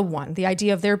 The one, the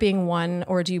idea of there being one,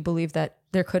 or do you believe that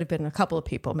there could have been a couple of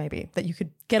people maybe that you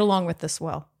could get along with this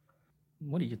well?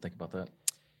 What do you think about that?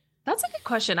 That's a good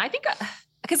question. I think,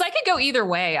 because I could go either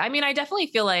way. I mean, I definitely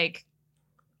feel like,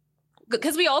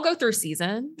 because we all go through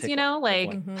seasons, you know,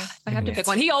 like I have to pick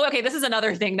one. Okay, this is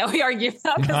another thing that we argue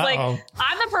about because like I'm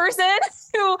the person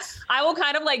who I will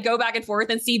kind of like go back and forth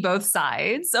and see both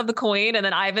sides of the coin. And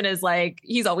then Ivan is like,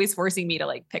 he's always forcing me to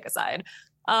like pick a side.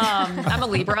 I'm a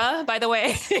Libra, by the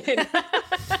way.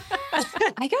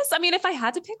 I guess, I mean, if I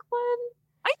had to pick one,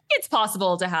 I think it's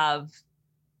possible to have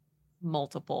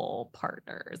multiple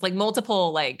partners, like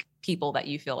multiple like people that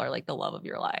you feel are like the love of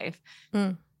your life.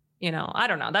 You know, I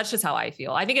don't know. That's just how I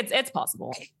feel. I think it's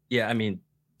possible. Yeah, I mean,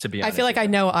 to be honest, I feel like I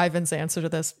know Ivan's answer to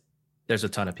this. There's a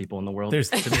ton of people in the world.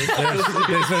 There's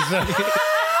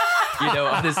you know,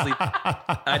 honestly,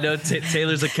 I know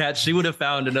Taylor's a cat. She would have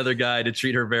found another guy to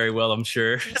treat her very well, I'm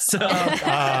sure. So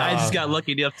I just got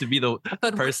lucky enough to be the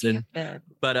person.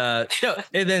 But no,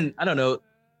 and then I don't know.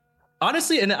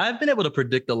 Honestly, and I've been able to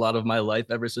predict a lot of my life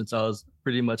ever since I was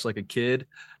pretty much like a kid.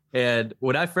 And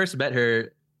when I first met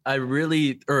her, when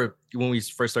we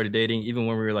first started dating, even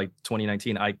when we were like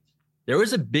 2019, there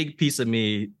was a big piece of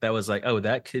me that was like, oh,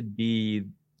 that could be,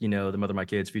 you know, the mother of my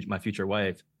kids, my future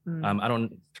wife. I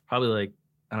don't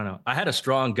know. I had a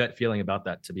strong gut feeling about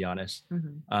that, to be honest. So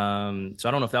I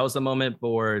don't know if that was the moment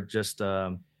or just,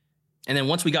 and then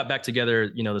once we got back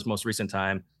together, you know, this most recent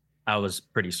time, I was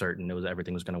pretty certain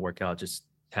everything was going to work out. Just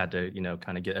had to, you know,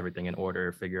 kind of get everything in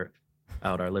order, figure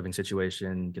out our living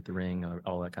situation, get the ring,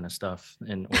 all that kind of stuff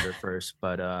in order first.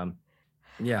 But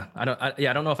yeah, I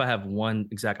don't know if I have one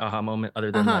exact aha moment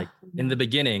other than like in the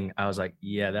beginning, I was like,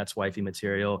 yeah, that's wifey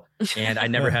material. And I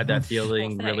never had that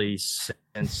feeling really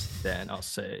since then, I'll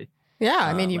say. Yeah.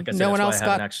 I mean, like I said, no one else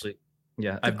got actually.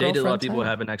 Yeah. I've dated a lot of people who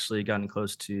haven't actually gotten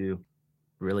close to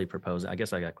really proposing. I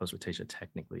guess I got close with Tasha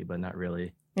technically, but not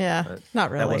really. Yeah. But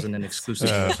not really. That wasn't an exclusive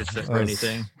relationship or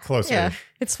anything. Closer. Yeah.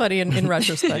 It's funny in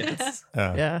retrospect.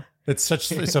 Yeah. It's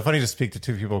so funny to speak to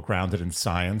two people grounded in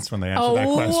science when they answer that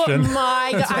question. Oh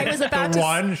my God. I was about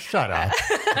to shut up.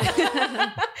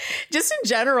 Just in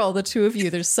general, the two of you,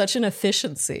 there's such an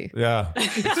efficiency. Yeah.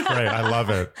 It's great. I love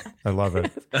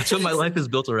it. That's what my life is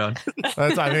built around.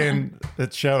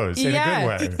 It shows in a good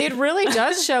way. It really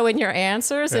does show in your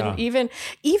answers. And even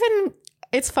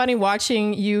it's funny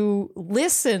watching you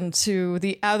listen to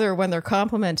the other when they're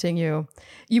complimenting you.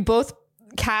 You both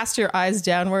cast your eyes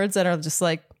downwards and are just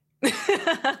like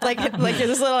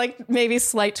there's little like maybe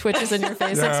slight twitches in your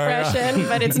face expression,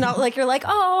 but it's not like you're like,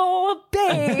 oh,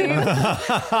 babe.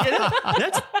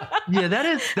 That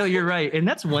is. No, you're right, and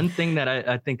that's one thing that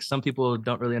I think some people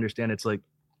don't really understand. It's like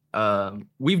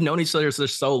we've known each other for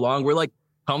so long. We're like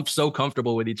so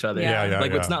comfortable with each other.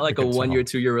 It's not like a 1 year,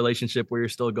 2 year relationship where you're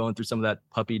still going through some of that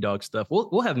puppy dog stuff.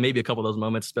 We'll have maybe a couple of those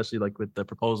moments, especially like with the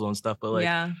proposal and stuff. But like,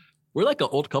 we're like an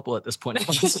old couple at this point.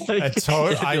 I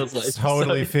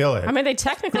totally feel it. I mean, they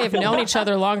technically have known each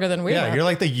other longer than we have. Yeah, you're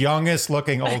like the youngest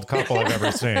looking old couple I've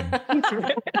ever seen.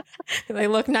 They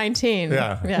look 19.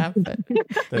 Yeah, but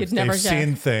you'd never guess.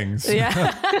 Seen things.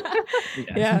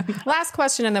 Yeah. Last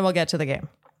question, and then we'll get to the game.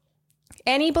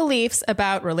 Any beliefs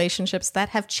about relationships that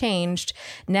have changed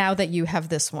now that you have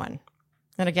this one?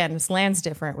 And again, this lands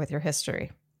different with your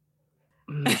history.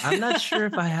 I'm not sure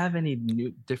if I have any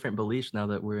different beliefs now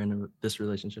that we're in this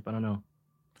relationship. I don't know.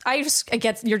 I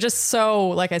get you're just so,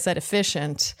 like I said,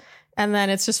 efficient. And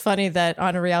then it's just funny that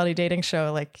on a reality dating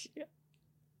show, like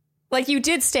you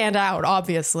did stand out,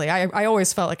 obviously. I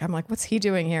always felt like, I'm like, what's he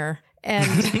doing here? And,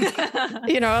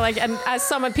 like, and as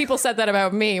people said that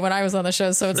about me when I was on the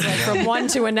show. So it's like from one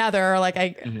to another, like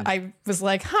I was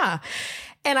like, huh.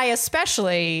 And I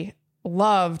especially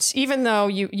loved, even though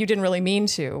you didn't really mean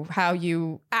to, how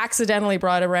you accidentally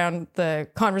brought around the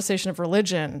conversation of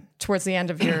religion towards the end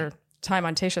of your time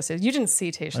on Tayshia season. You didn't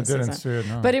see Tayshia season. I didn't see it,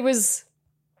 no. But it's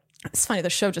funny,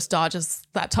 the show just dodges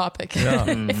that topic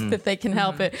if they can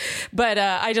help it. But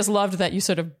I just loved that you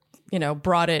sort of,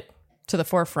 brought it to the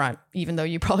forefront, even though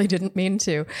you probably didn't mean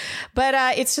to. But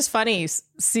it's just funny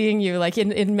seeing you, like,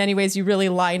 in many ways, you really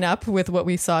line up with what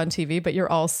we saw on TV, but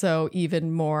you're also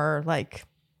even more like,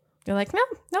 you're like, no,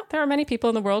 there are many people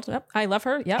in the world. Yep, I love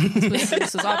her. Yeah,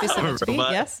 this was obviously meant to be.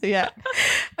 Yes, yeah.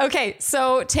 Okay,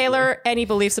 so Taylor, any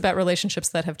beliefs about relationships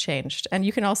that have changed? And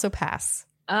you can also pass.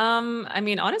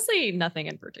 Honestly, nothing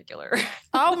in particular.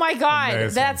 Oh my God,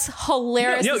 amazing. That's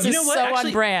hilarious. This is so actually,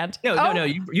 on brand. No.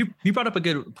 You brought up a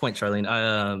good point,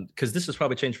 Charlene. Because this has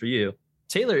probably changed for you.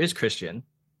 Taylor is Christian.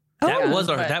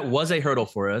 That was a hurdle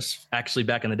for us actually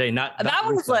back in the day.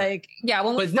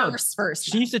 When we first.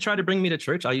 She used to try to bring me to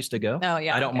church. I used to go. Oh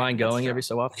yeah, I don't mind going every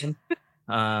so often.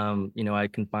 I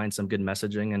can find some good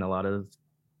messaging and a lot of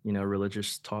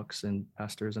religious talks and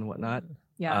pastors and whatnot.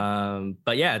 Yeah.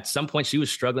 But yeah, at some point she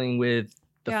was struggling with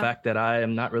the fact that I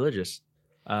am not religious.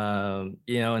 And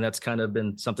that's kind of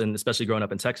been something, especially growing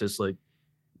up in Texas, like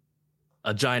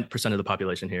a giant percent of the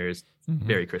population here is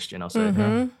very Christian, I'll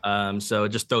say. So it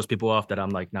just throws people off that I'm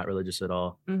like not religious at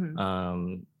all.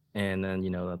 And then,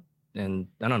 and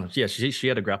I don't know. Yeah, she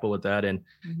had to grapple with that. And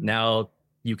now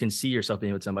you can see yourself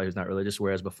being with somebody who's not religious,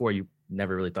 whereas before you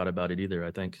never really thought about it either,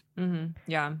 I think.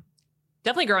 Yeah.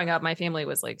 Definitely growing up, my family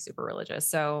was like super religious.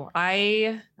 So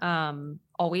I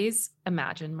always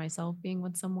imagined myself being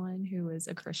with someone who is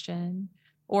a Christian,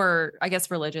 or I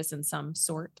guess religious in some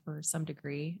sort or some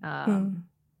degree.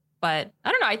 But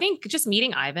I don't know. I think just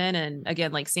meeting Ivan and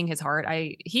again, like seeing his heart,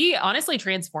 he honestly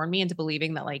transformed me into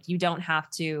believing that like you don't have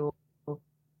to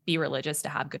be religious to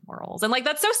have good morals. And like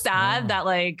that's so sad that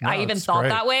like I even thought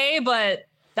that way, but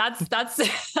that's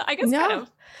I guess kind of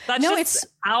that's just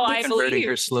how I believe.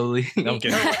 Her slowly. No, I'm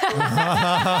kidding.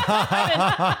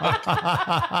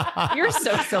 You're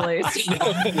so silly.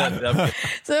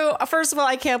 So first of all,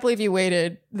 I can't believe you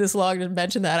waited this long to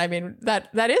mention that. I mean,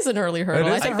 that is an early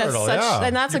hurdle. I think that's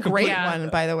and that's a great one,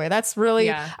 by the way. That's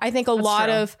really, I think a lot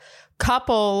of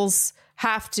couples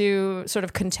have to sort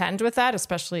of contend with that,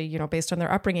 especially, based on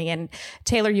their upbringing. And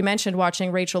Taylor, you mentioned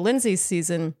watching Rachel Lindsay's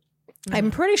season.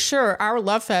 I'm pretty sure our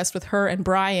love fest with her and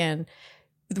Brian,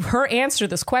 her answer to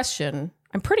this question,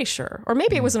 I'm pretty sure, or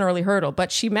maybe it was an early hurdle,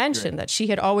 but she mentioned that she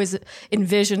had always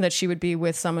envisioned that she would be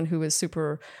with someone who was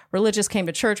super religious, came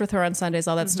to church with her on Sundays,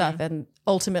 all that stuff. And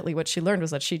ultimately what she learned was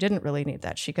that she didn't really need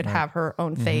that. She could have her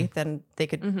own faith and they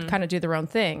could kind of do their own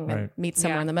thing and meet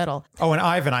somewhere in the middle. Oh, and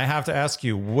Ivan, I have to ask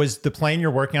you, was the plane you're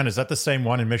working on, is that the same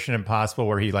one in Mission Impossible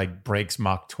where he like breaks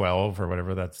Mach 12 or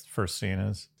whatever that first scene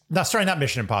is? No, sorry, not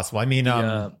Mission Impossible. I mean,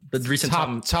 the recent Top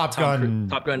Gun.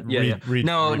 Top Gun. Yeah.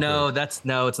 No, it's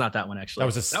not that one actually.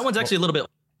 That one's actually a little bit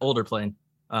older plane.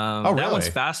 Really? That one's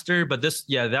faster, but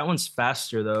that one's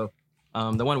faster though.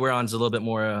 The one we're on is a little bit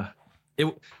more.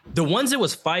 The ones it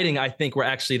was fighting, I think, were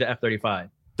actually the F-35.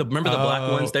 Remember the black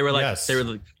ones? They were like,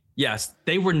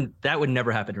 they were. That would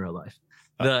never happen in real life.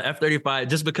 The F-35,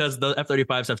 just because the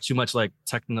F-35s have too much like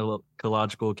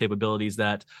technological capabilities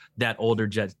that older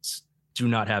jets do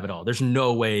not have at all. There's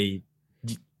no way.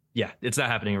 Yeah, it's not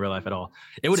happening in real life at all.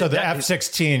 So the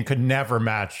F-16 could never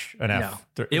match an F.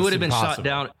 It would have been shot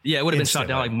down. Yeah, it would have been shot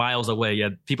down like miles away.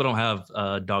 Yeah, people don't have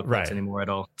dogfights anymore at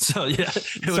all. So yeah.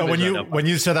 So when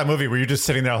you saw that movie, were you just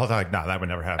sitting there the whole time like, no, that would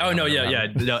never happen? Oh no,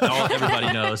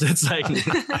 everybody knows. It's like,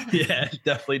 yeah,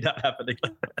 definitely not happening.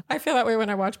 I feel that way when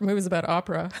I watch movies about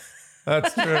opera.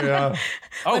 That's true. Yeah.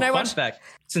 Fun fact.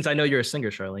 Since I know you're a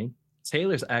singer, Charlene,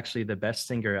 Taylor's actually the best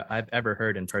singer I've ever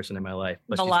heard in person in my life,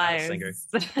 but she's not a singer.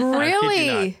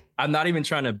 Really? I'm not even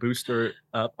trying to boost her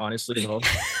up, honestly, at all.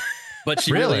 But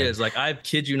she really is. Like, I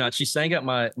kid you not. She sang at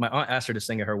my aunt asked her to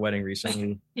sing at her wedding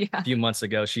recently. A few months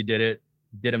ago. She did it.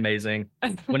 Did amazing.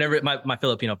 Whenever my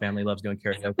Filipino family loves doing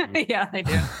karaoke. Yeah, they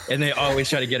do. And they always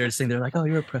try to get her to sing. They're like, "Oh,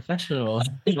 you're a professional."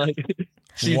 Like,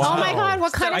 oh my God,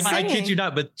 what kind of singing? I kid you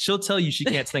not, but she'll tell you she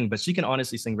can't sing, but she can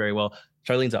honestly sing very well.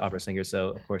 Charlene's an opera singer, so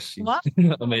of course she's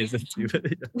amazing too.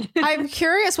 I'm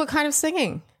curious, what kind of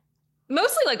singing?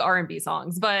 Mostly like R&B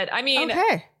songs, but I mean,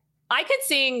 I could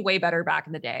sing way better back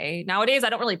in the day. Nowadays, I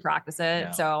don't really practice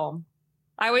it, so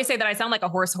I always say that I sound like a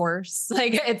horse.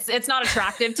 Like it's not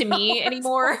attractive to me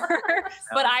anymore.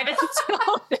 But I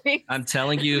still think I'm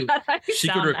telling you, She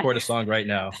could record a song right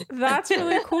now. That's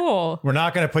really cool. We're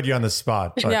not going to put you on the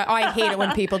spot. But Yeah, I hate it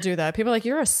when people do that. People are like,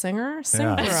 you're a singer? Sing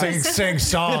for us. Sing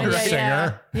song,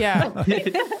 singer. Yeah.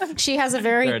 She has a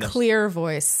very clear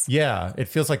voice. Yeah, it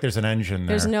feels like there's an engine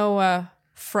there. There's no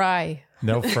fry.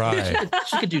 No fry.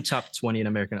 She could do top 20 in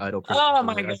American Idol. Oh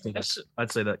my goodness.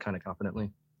 I'd say that kind of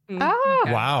confidently. Oh.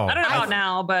 Wow. I don't know about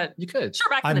now, but You could. sure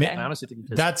back in the day. I honestly think you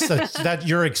could. That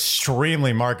you're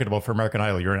extremely marketable for American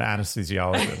Idol. You're an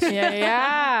anesthesiologist.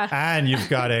 Yeah. And you've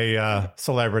got a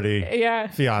celebrity Yeah.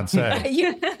 fiance.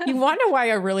 You want to know why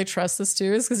I really trust this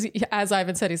too? Is because, as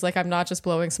Ivan said, he's like, I'm not just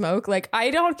blowing smoke. Like,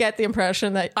 I don't get the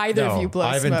impression that either of you blow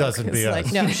Ivan smoke. doesn't It's BS.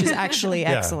 like, no, she's actually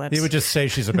Yeah, excellent. he would just say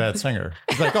she's a bad singer.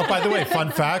 He's like, oh, by the way,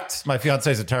 fun fact, my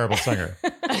fiance is a terrible singer.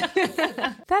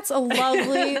 That's a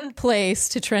lovely place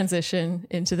to transition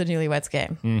into the Newlyweds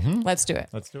game. Mm-hmm. Let's do it.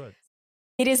 Let's do it.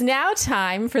 It is now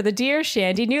time for the Dear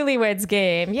Shandy Newlyweds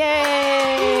game.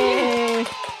 Yay!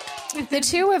 The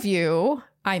two of you,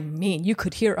 I mean, you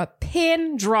could hear a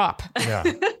pin drop. Yeah.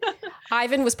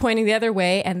 Ivan was pointing the other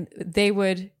way, and they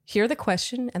would hear the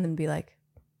question and then be like,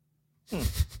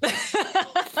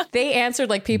 They answered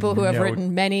like people who have No.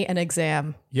 written many an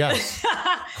exam. Yes.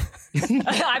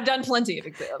 I've done plenty of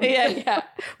exams. Yeah.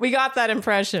 We got that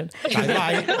impression.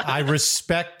 I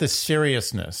respect the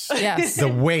seriousness. Yes. The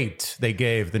weight they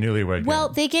gave the newlywed Well,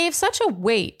 game. they gave such a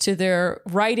weight to their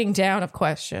writing down of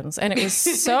questions, and it was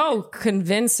so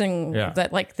convincing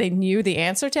that like they knew the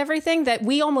answer to everything that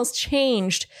we almost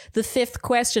changed the fifth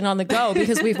question on the go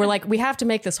because we were like, we have to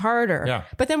make this harder. Yeah.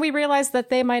 But then we realized that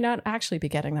they might not actually be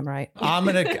getting them right.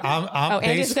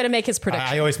 Andy's going to make his prediction.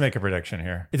 I always make a prediction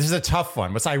here. This is a tough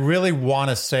one, but I really want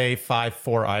to say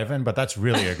 5-4 Ivan, but that's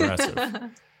really aggressive.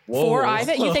 For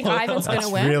Ivan, you think Ivan's going to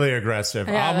That's win? really aggressive.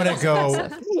 Yeah, I'm going to go.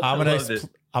 I'm love it.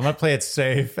 going to play it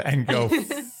safe and go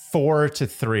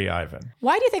 4-3 Ivan.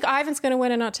 Why do you think Ivan's going to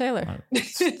win and not Taylor?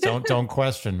 Don't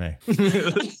question me.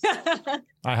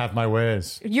 I have my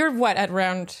ways. You're what at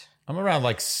round? I'm around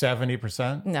like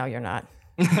 70%. No, you're not.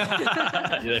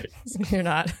 Yeah. You're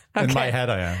not. In my head,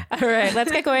 I am. All right,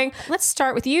 let's get going. Let's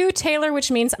start with you, Taylor,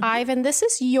 which means Ivan, this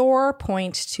is your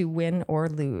point to win or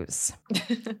lose.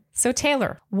 So,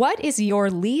 Taylor, what is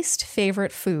your least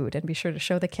favorite food? And be sure to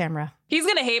show the camera. He's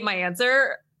going to hate my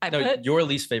answer. No, your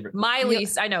least favorite. My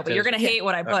least, I know, but you're going to hate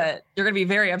what I put. You're going to be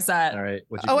very upset. All right.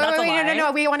 Oh, That's a lie.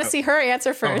 no. We want to see her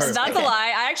answer first. her. That's a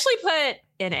lie. I actually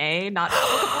put NA, not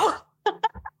applicable.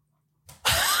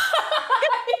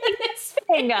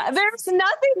 There's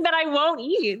nothing that I won't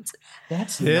eat.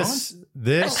 That's This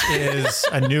is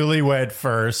a newlywed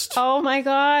first. Oh, my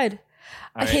God.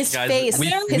 All right, His guys, face. We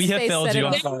His have face failed said you. it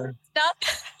I'm all. sorry.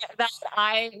 Nothing that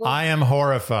I will. I am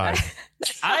horrified.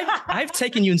 I've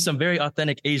taken you in some very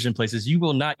authentic Asian places. You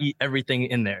will not eat everything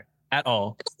in there at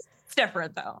all. It's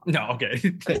different though. No,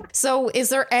 okay. So, is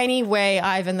there any way,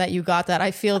 Ivan, that you got that?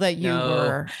 I feel that you No.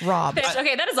 were robbed. Fish.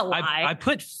 Okay, that is a lie. I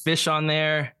put fish on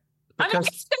there. I mean,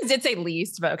 Because, I did say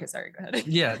least, but okay, sorry, go ahead.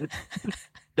 yeah.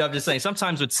 No, I'm just saying,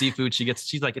 sometimes with seafood,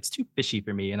 she's like, it's too fishy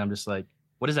for me. And I'm just like,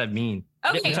 what does that mean?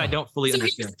 Okay. Which I don't fully So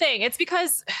here's understand. the thing. It's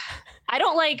because I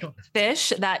don't like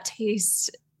fish that tastes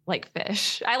like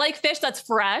fish. I like fish that's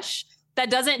fresh, that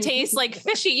doesn't taste like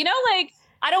fishy. You know, like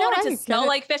I don't want it to smell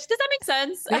like fish. Does that make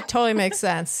sense? It totally makes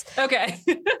sense. Okay.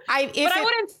 But I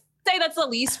wouldn't say that's the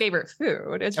least favorite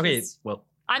food. It's Okay, just, well,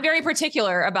 I'm very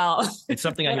particular about it's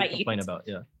something I what need I to complain eat. about.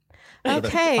 Yeah.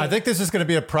 Okay. I think this is going to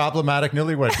be a problematic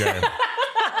newlywed game.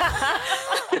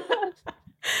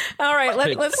 All right.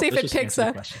 Let's see if Let's it just picks answer the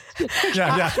up. questions.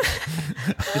 Yeah.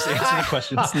 Just answer the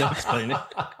questions, no explaining.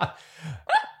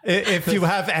 If you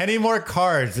have any more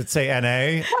cards that say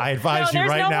NA, I advise you there's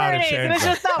right no now to wording. change There's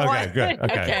them. just that Okay, one. good.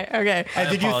 Okay. Okay. And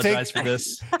I did you apologize think for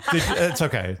this. It's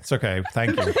okay. It's okay.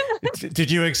 Thank you.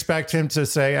 Did you expect him to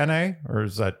say NA, or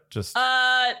is that just?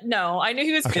 No, I knew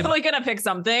he was probably gonna pick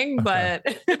something, but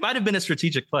It might have been a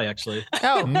strategic play, actually.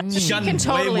 Oh, she Gotten can way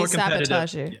totally more competitive.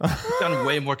 sabotage you. Gotten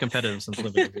way more competitive since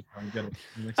living here. I'm good.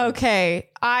 Makes sense. Okay,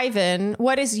 Ivan,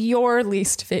 what is your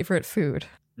least favorite food?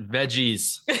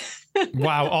 Veggies.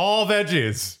 Wow, all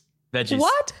veggies. Veggies.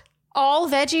 What? All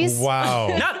veggies?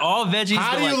 Wow. Not all veggies.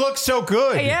 How but do you like- look so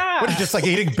good? Yeah. What, are you just like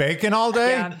eating bacon all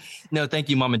day? yeah. No, thank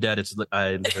you, mom and dad.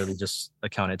 I literally just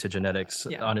accounted to genetics,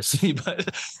 Yeah. honestly.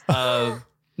 But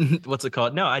what's it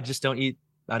called? No, I just don't eat.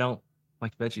 I don't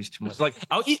like veggies too much. Like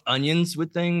I'll eat onions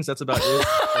with things. That's about it.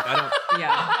 Like I don't.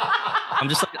 Yeah. I'm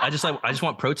just like I just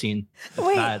want protein.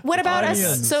 Wait, Bad. what about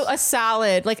Onions. a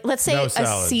salad? Like, let's say No a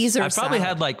salads. Caesar I've probably salad.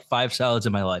 had like 5 salads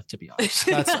in my life, to be honest.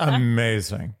 That's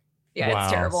amazing. Yeah, Wow.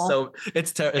 it's terrible. So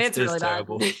it's really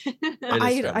terrible.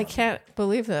 bad. I can't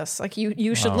believe this. Like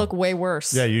you should look way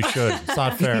worse. Yeah, you should. It's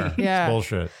not fair. Yeah. It's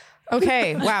bullshit.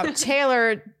 Okay. Wow.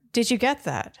 Taylor, did you get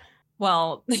that?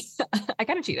 Well, I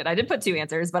kind of cheated. I did put 2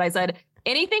 answers, but I said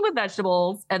anything with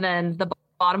vegetables, and then the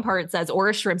bottom part says or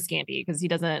a shrimp scampi because he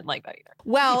doesn't like that either.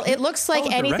 Well, it looks like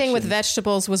anything with directions.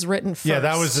 vegetables was written first. Yeah,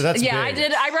 that's Yeah, big. I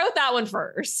did. I wrote that one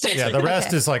first. Yeah, the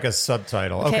rest is like a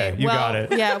subtitle. Okay, you well, got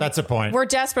it. yeah, That's a point. We're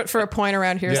desperate for a point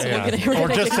around here, so yeah, we're Or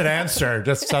gonna just an answer,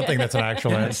 just something that's an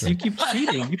actual answer. You keep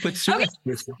cheating. You put 2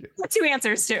 answers. 2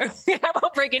 answers too. I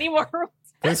won't break any more rules.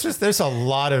 There's a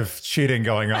lot of cheating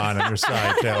going on your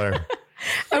side, Taylor.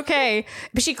 Okay,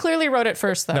 but she clearly wrote it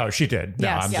first, though. No, she did. No,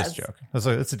 Yes. I'm just joking.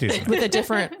 It's a decent with a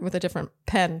different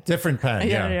pen. different pen.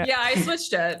 Yeah. Yeah, I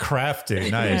switched it.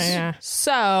 Crafty, nice. Yeah.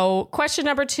 So, question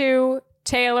number 2,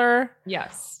 Taylor.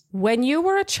 Yes. When you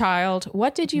were a child,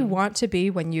 what did you want to be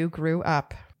when you grew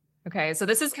up? Okay, so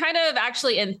this is kind of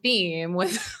actually in theme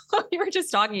with what you were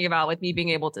just talking about with me being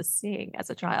able to sing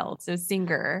as a child. So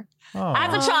singer Oh,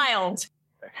 as a child.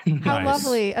 How nice.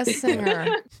 lovely, a singer.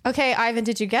 Okay, Ivan,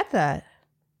 did you get that?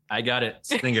 I got it.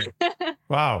 Singer.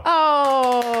 Wow.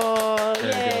 Oh,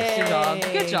 There it goes. yay. Good job.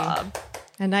 Good job.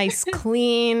 A nice,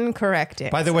 clean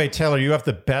correcting. By the way, Taylor, you have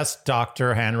the best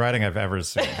doctor handwriting I've ever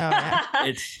seen. Oh, yeah.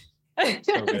 It's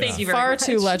Thank you very Far much.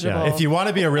 too legible. Yeah, if you want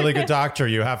to be a really good doctor,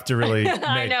 you have to really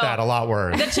I make know. that a lot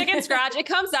worse. The chicken scratch, it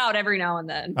comes out every now and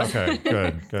then. Okay,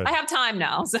 good. I have time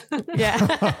now. So.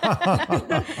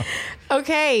 Yeah.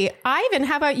 Okay, Ivan,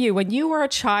 how about you? When you were a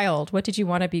child, what did you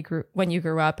want to be when you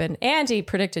grew up? And Andy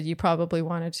predicted you probably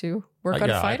wanted to work on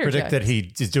Yeah, I fighter predict jets. that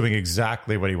he is doing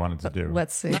exactly what he wanted to do.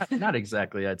 Let's see. not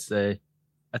exactly, I'd say.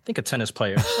 I think a tennis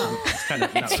player. It's kind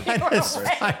of not Tennis.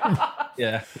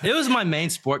 Yeah, it was my main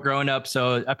sport growing up,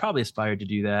 so I probably aspired to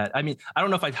do that. I mean, I don't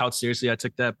know how seriously I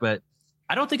took that, but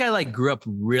I don't think I grew up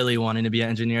really wanting to be an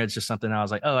engineer. It's just something I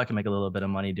was like, oh, I can make a little bit of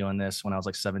money doing this when I was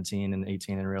 17 and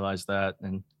 18 and realized that,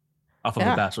 and off of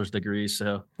a bachelor's degree.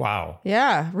 So Wow.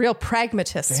 Yeah, real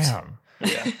pragmatist. Damn.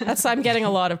 I'm getting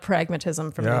a lot of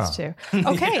pragmatism from these two.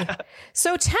 Okay,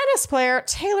 so tennis player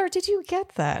Taylor, did you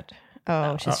get that?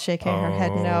 Oh, she's shaking her head.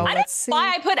 No. I don't Let's see. know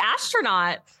why I put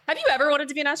astronaut. Have you ever wanted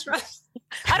to be an astronaut?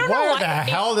 I don't know Where why. the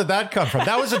hell did that come from?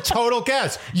 That was a total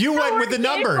guess. You went with the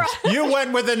numbers. You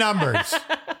went with the numbers.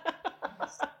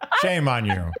 Shame on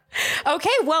you. Okay,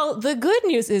 well, the good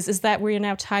news is that we are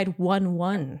now tied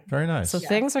 1-1. Very nice. So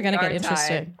things are going to we get are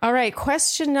interesting. tied. All right,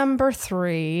 question number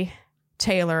 3.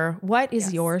 Taylor, what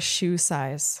is your shoe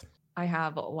size? I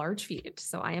have large feet,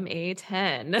 so I am a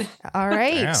 10. All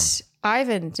right. Damn.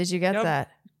 Ivan, did you get that?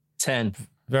 10.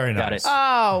 Very Got nice. it.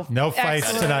 Oh, No fights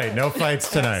excellent. tonight. No fights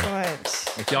tonight.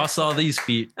 Excellent. If y'all saw these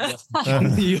feet,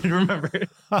 you'd remember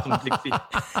some big feet.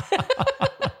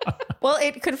 Well,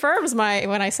 it confirms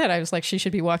when I said I was like, she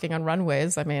should be walking on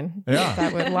runways. I mean, Yeah.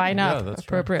 that would line Yeah, up that's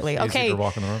appropriately. right. It's easy Okay, to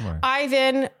walk on the runway.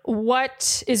 Ivan,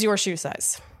 what is your shoe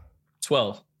size?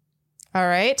 12. All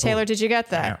right, Taylor, did you get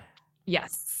that? Yeah.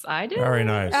 Yes, I did. Very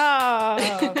nice. Oh,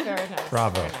 very nice.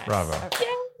 Bravo. Very nice. Bravo.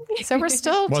 Okay. So we're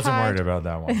still Wasn't tied worried about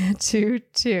that one.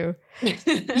 2-2.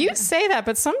 You say that,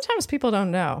 but sometimes people don't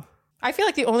know. I feel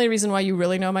like the only reason why you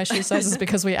really know my shoe size is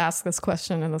because we asked this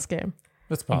question in this game.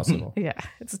 It's possible. Yeah,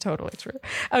 it's totally true.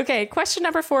 Okay, question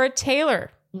number 4,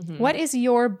 Taylor. What is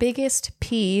your biggest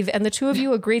peeve? And the two of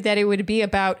you agreed that it would be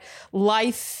about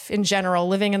life in general,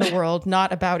 living in the world,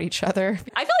 not about each other.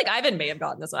 I feel like Ivan may have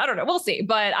gotten this one. I don't know. We'll see.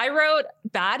 But I wrote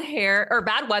bad hair or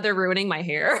bad weather ruining my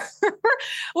hair,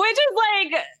 which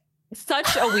is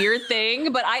such a weird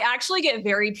thing. But I actually get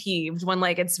very peeved when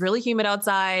it's really humid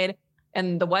outside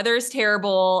and the weather is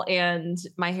terrible and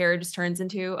my hair just turns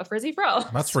into a frizzy fro.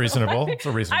 That's reasonable. It's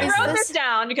a reasonable. I wrote thing. this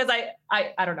down because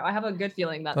I don't know. I have a good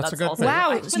feeling that That's that's a good also thing.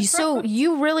 Wow, so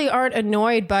you really aren't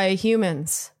annoyed by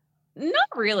humans. Not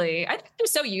really. I think I'm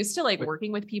so used to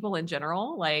working with people in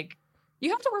general. You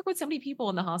have to work with so many people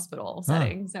in the hospital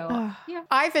setting. So yeah.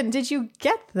 Ivan, did you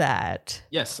get that?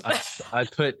 Yes, I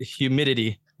put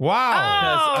humidity. Wow.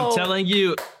 Because Oh. I'm telling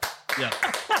you, yeah,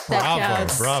 Bravo.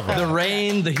 counts. Bravo. the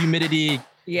rain, the humidity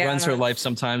Yeah. runs her life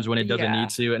sometimes when it doesn't Yeah. need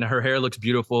to. And her hair looks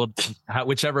beautiful.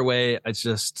 Whichever way, it's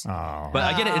just. Oh. But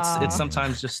I get it. It's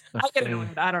sometimes just. I get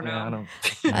annoyed. I don't know.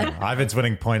 Ivan's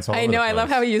winning points all I over know. the I love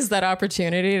place. how he used that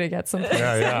opportunity to get some.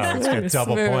 Yeah. Let's get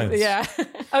double Smooth. points. Yeah.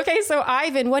 Okay, so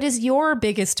Ivan, what is your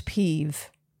biggest peeve?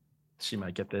 She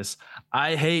might get this.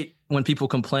 I hate when people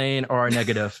complain or are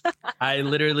negative. I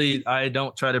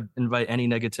don't try to invite any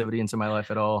negativity into my life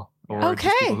at all. or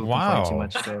just people who complain too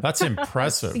much. So. That's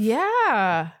impressive.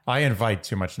 Yeah. I invite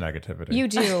too much negativity. You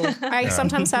do. I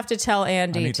sometimes have to tell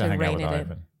Andy to rein it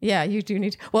in. Yeah, you do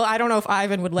need. Well, I don't know if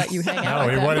Ivan would let you hang out.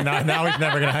 No, he wouldn't. Now he's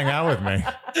never going to hang out with me.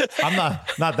 I'm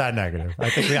not that negative.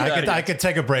 I think I could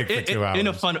take a break for 2 hours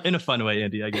in a fun way,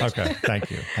 Andy. I guess. Okay,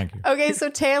 thank you. Okay, so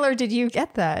Taylor, did you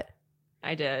get that?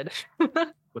 I did.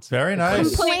 Very nice.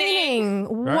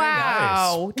 Complaining. Very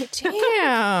Wow. Nice.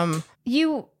 Damn.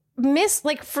 You missed,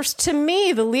 like, to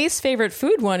me, the least favorite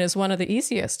food one is one of the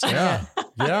easiest. Yeah.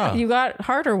 You got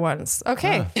harder ones.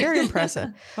 Okay. Very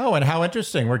impressive. Oh, and how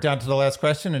interesting. We're down to the last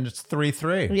question and it's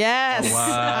 3-3. Yes.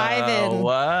 Wow. Ivan.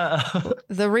 Wow.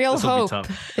 The real hope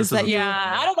is that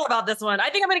Yeah, I don't know about this one. I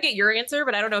think I'm going to get your answer,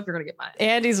 but I don't know if you're going to get mine.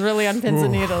 Andy's really on pins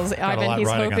and needles. Ivan, he's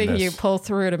hoping you pull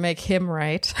through to make him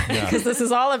right. Because this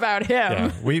is all about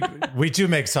him. Yeah. We do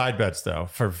make side bets, though,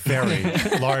 for very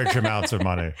large amounts of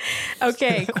money.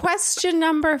 Okay. Question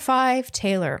number 5,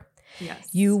 Taylor. Yes.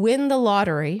 You win the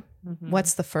lottery. Mm-hmm.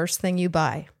 What's the first thing you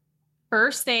buy?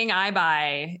 First thing I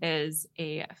buy is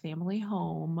a family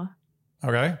home.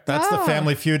 Okay. That's the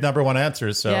Family Feud --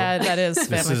 answer. So yeah, that is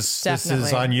family. This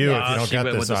is on you if you don't get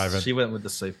this, Ivan. She went with the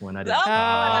safe one. I didn't factor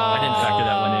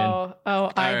that one in.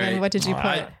 Oh, Ivan, what did you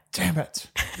put? Damn it.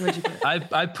 What'd you put?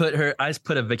 I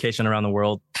put a vacation around the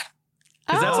world.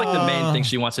 Because that's like the main thing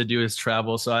she wants to do is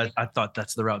travel. So I thought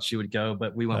that's the route she would go,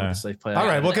 but we went with the safe play. All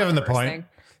right, we'll give him the point.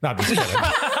 No, I'm just kidding.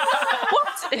 What?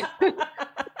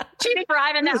 Cheating for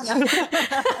Ivan now.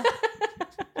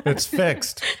 It's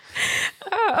fixed.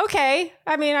 Oh, okay.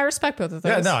 I mean, I respect both of those.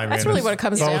 Yeah, no, I mean, that's really what it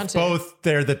comes down to. Both,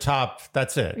 they're the top.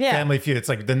 That's it. Yeah. Family Feud. It's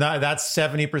like that's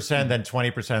 70%, then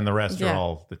 20%, and the rest are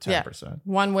all the 10%. Yeah.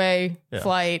 One way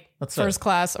flight, first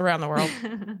class around the world.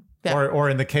 Yeah. Or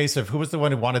in the case of who was the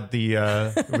one who wanted the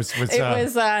it was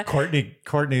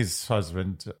Courtney's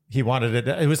husband. He wanted it.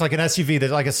 It was like an SUV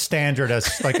that's like a standard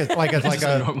like a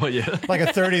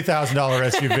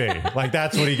 $30,000 SUV. Like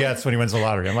that's what he gets when he wins the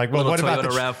lottery. I'm like, well, what about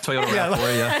Toyota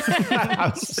RAV4? I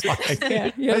was just like,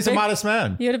 he's a modest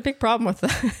man. You had a big problem with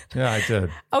that. Yeah, I did.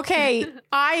 Okay,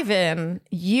 Ivan,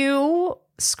 you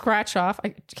scratch off.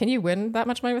 Can you win that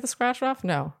much money with a scratch off?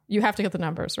 No, you have to get the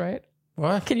numbers right.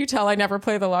 What? Can you tell I never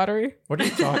play the lottery? What are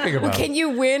you talking about? Can you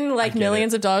win like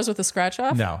millions of dollars with a scratch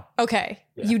off? No. Okay.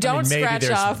 Yeah. You don't scratch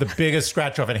off. The biggest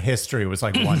scratch off in history was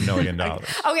like $1 million.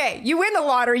 Okay. You win the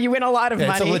lottery. You win a lot of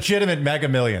money. It's a legitimate Mega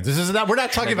Millions. This is not, we're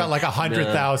not talking about like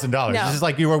 $100,000. No. This is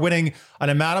like you are winning an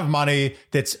amount of money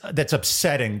that's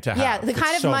upsetting to have. Yeah. The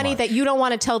kind of money that you don't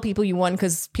want to tell people you won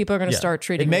because people are going to start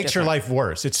treating you It makes your life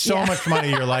worse. It's so much money.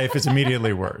 Your life is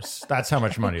immediately worse. That's how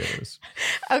much money it is.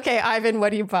 Okay. Ivan,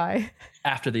 what do you buy?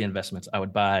 After the investments, I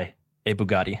would buy a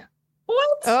Bugatti.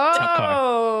 What?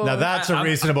 Oh, now that's a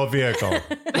reasonable vehicle.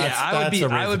 That's a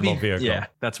reasonable vehicle. Yeah,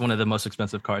 that's one of the most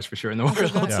expensive cars for sure in the world.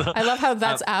 Yeah. So, I love how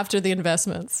that's after the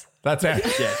investments. That's it.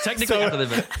 Yeah, technically after the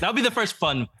investments. That would be the first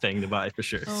fun thing to buy for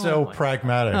sure. So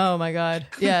pragmatic. Oh my God.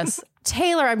 Yes.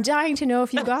 Taylor, I'm dying to know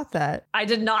if you got that. I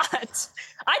did not. I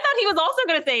thought he was also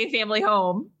going to say family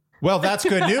home. Well, that's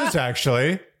good news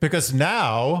actually, because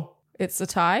now it's a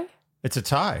tie. It's a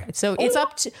tie. So it's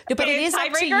up to, but it is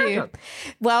up to you.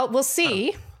 Well, we'll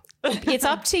see. It's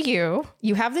up to you.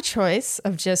 You have the choice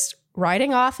of just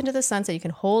riding off into the sunset. You can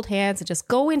hold hands and just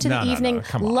go into the evening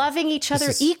loving each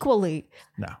other equally.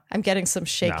 No. I'm getting some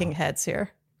shaking heads here.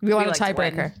 We want a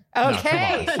tiebreaker.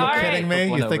 Okay. No, are you kidding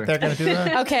me? You think they're going to do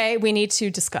that? Okay. We need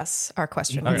to discuss our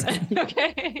question.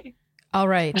 Okay. All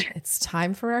right. It's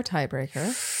time for our tiebreaker.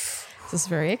 This is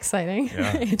very exciting.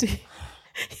 Yeah. Andy,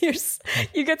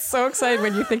 you get so excited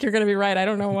when you think you're going to be right. I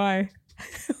don't know why.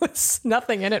 There's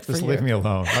nothing in it for you. Just leave me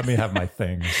alone. Let me have my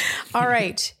things. All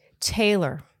right.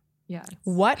 Taylor. Yes.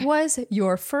 What was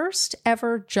your first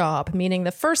ever job? Meaning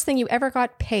the first thing you ever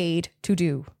got paid to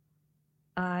do?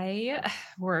 I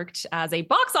worked as a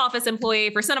box office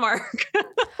employee for Cinemark.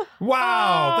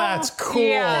 Wow, that's cool.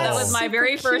 Yeah, that was my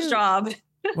very first job.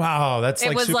 Wow, that's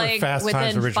like super Fast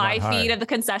Times at Ridgemont High. Within 5 feet of the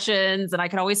concessions, and I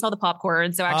could always smell the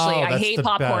popcorn. So actually, I hate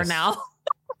popcorn now.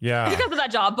 Yeah, because of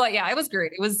that job. But yeah, it was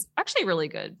great. It was actually a really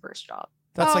good first job.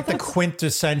 That's the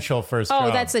quintessential first job.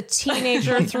 Oh, that's a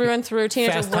teenager through and through.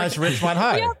 Fast Times at Ridgemont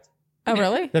High. Yeah. Oh,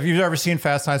 really? Have you ever seen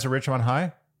Fast Times at Ridgemont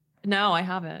High? No, I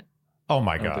haven't. Oh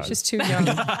my God. She's too young.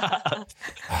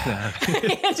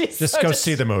 Just go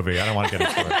see the movie. I don't want to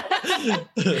get into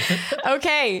it.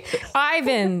 Okay.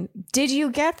 Ivan, did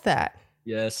you get that?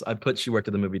 Yes, she worked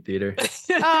at the movie theater.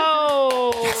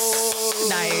 Oh,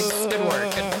 nice. Good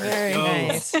work. Very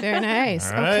nice. Very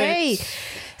nice. All right. Okay.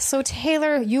 So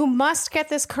Taylor, you must get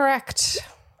this correct.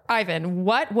 Ivan,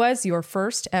 what was your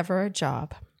first ever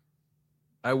job?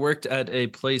 I worked at a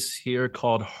place here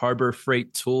called Harbor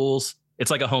Freight Tools.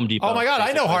 It's like a Home Depot. Oh my God,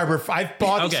 I know Harbor. I've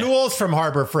bought tools from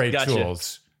Harbor Freight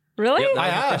Tools. Really? Yep, I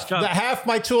have. Half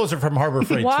my tools are from Harbor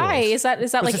Freight Why? Tools. Is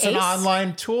that like it's Ace? an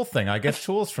online tool thing. I get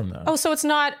tools from them. Oh, so it's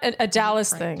not a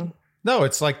Dallas thing. No,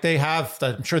 it's like they have,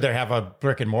 I'm sure they have a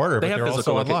brick and mortar, but they're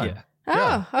also online.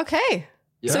 Oh, okay.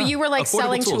 Yeah. So you were like Affordable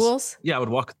selling tools? Yeah,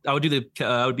 I would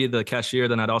be the cashier.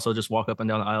 Then I'd also just walk up and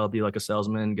down the aisle, be like a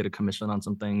salesman, get a commission on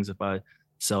some things if I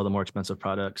sell the more expensive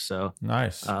products. So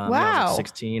nice. Wow. I was like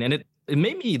 16, and it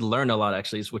made me learn a lot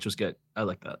actually, which was good. I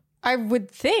like that. I would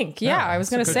think. Yeah, I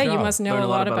was going to say you must know Learn a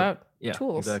lot about yeah,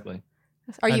 tools. Exactly.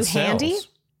 Are you handy?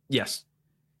 Yes.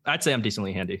 I'd say I'm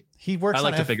decently handy. He works. I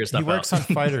like to figure stuff out. He works on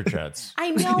fighter jets. I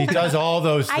know. He does all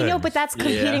those things. I know, but that's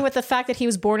competing with the fact that he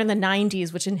was born in the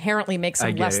 90s, which inherently makes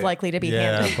him less likely to be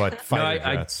handy. Yeah, but fighter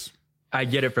jets. I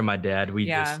get it from my dad. We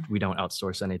don't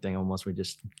outsource anything almost. We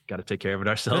just got to take care of it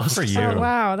ourselves. Good for you. Oh,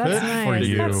 wow. That's Good nice. for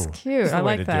you. That's cute. That's I the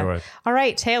way like to do that. it. All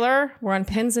right, Taylor, we're on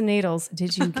pins and needles.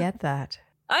 Did you get that?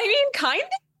 I mean, kind of.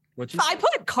 I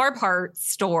put car part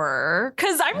store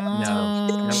because I'm.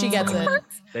 No. She gets it.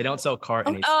 They don't sell car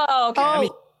anything. Oh, okay. I mean,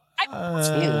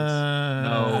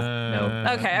 No.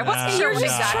 Okay, I wasn't sure. You're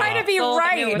just trying to be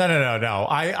right. No.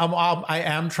 I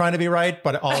am trying to be right,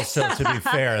 but also to be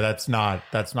fair, that's not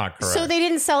correct. So they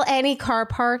didn't sell any car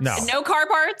parts? No car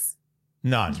parts?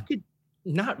 None.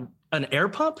 Not an air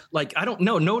pump? Like, I don't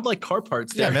know. No, like car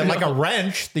parts. Yeah, man, like a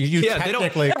wrench. You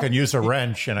technically can use a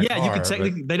wrench in a car. Yeah, you can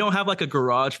technically. They don't have like a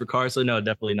garage for cars, so no,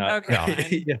 definitely not.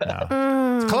 Okay.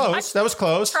 It's close. That was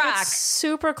close. Track.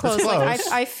 Super close. Close. Like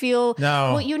I feel.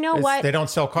 No. Well, you know what? They don't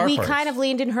sell car We parts. kind of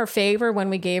leaned in her favor when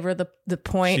we gave her the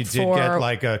point. She did get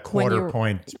like a quarter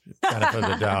point benefit of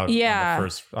the doubt. Yeah.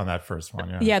 On that first one.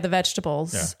 Yeah. Yeah, the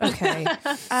vegetables. Yeah. Okay.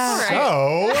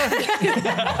 So.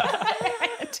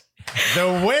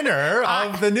 The winner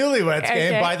of the Newlyweds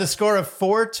game by the score of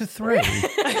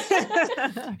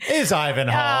 4-3 is Ivan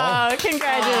Hall. Oh,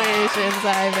 congratulations,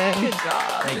 Ivan. Good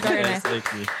job. Very nice.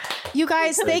 Thank you. You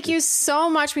guys, thank you so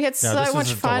much. We had so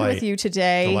much fun with you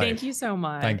today. Thank you so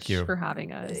much. Thank you for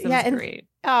having us. It was great.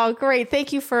 Oh, great.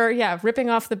 Thank you for,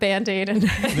 ripping off the Band-Aid and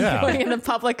going in the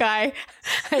public eye.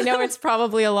 I know it's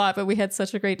probably a lot, but we had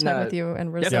such a great time with you.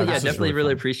 And we're definitely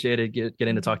really appreciated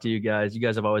getting to talk to you guys. You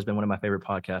guys have always been one of my favorite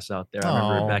podcasts out there. I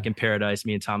remember back in Paradise,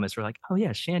 me and Thomas were like, oh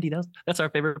yeah, Shandy, that's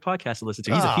our favorite podcast to listen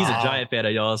to. He's a giant fan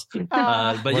of y'all's.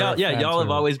 But y'all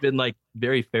have always been like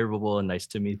very favorable and nice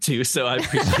to me too. So I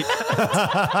appreciate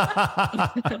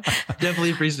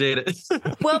definitely appreciate it.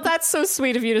 Well, that's so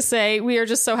sweet of you to say. We are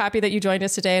just so happy that you joined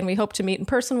us today, and we hope to meet in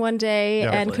person one day.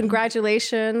 Yeah, and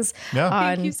congratulations. Yeah.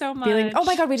 Thank you so much. Oh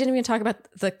my God, we didn't even talk about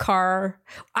the car.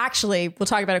 Actually, we'll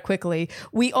talk about it quickly.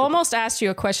 We almost asked you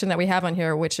a question that we have on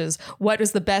here, which is, what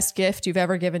is the best gift you've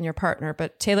ever given your partner?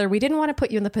 But Taylor, we didn't want to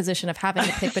put you in the position of having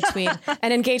to pick between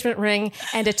an engagement ring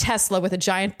and a Tesla with a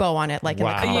giant bow on it, like in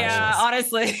the commercials. Yeah,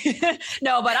 honestly.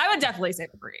 No, but I would definitely say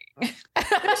the ring.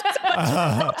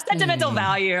 Sentimental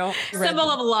value, symbol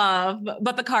of love,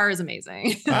 but the car is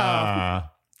amazing. Yeah.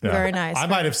 Very nice. I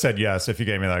might have said yes if you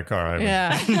gave me that car. It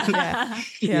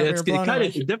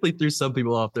definitely threw some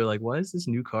people off. They're like, why is this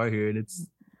new car here? And it's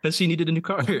because she needed a new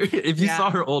car. If you saw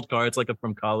her old car, it's like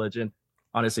from college, and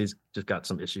honestly, it's just got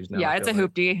some issues now. Yeah, it's a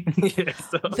hoopty.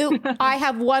 I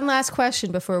have one last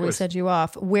question before we send you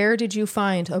off. Where did you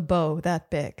find a bow that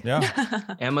big? Yeah.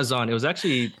 Amazon. It was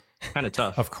actually kind of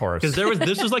tough. Of course. Because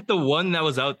this was like the one that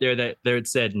was out there that there it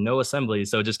said no assembly.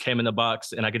 So it just came in the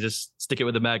box and I could just stick it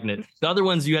with a magnet. The other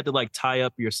ones you had to like tie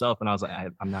up yourself. And I was like,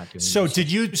 I'm not doing So this.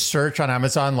 did you search on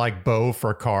Amazon like bow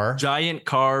for car? Giant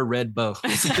car, red bow.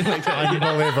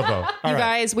 Unbelievable. You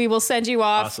guys, we will send you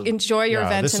off. Awesome. Enjoy your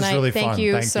event this is thank really Thank fun.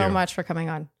 you Thank so you. much for coming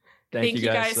on. Thank you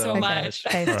guys so much.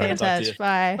 Okay, stay in touch.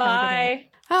 Bye. Bye.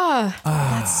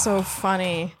 That's so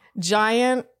funny.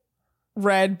 Giant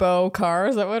red bow car.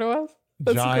 Is that what it was?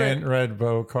 That's Giant red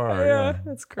bow car. Yeah,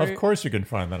 that's great. Of course you can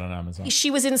find that on Amazon. She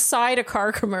was inside a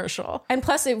car commercial. And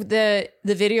plus the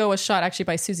video was shot actually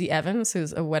by Susie Evans,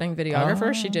 who's a wedding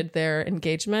videographer. She did their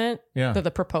engagement,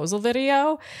 the proposal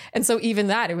video. And so even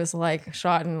that, it was like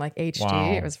shot in like HD.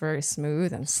 Wow. It was very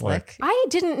smooth and slick. I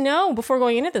didn't know before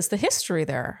going into this, the history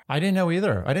there. I didn't know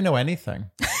either. I didn't know anything.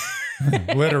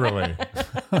 Literally.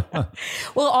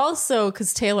 Well, also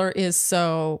because Taylor is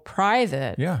so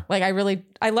private. Yeah. Like I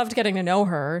loved getting to know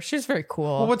her. She's very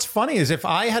cool. Well, what's funny is if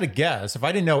I had to guess, if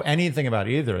I didn't know anything about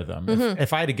either of them,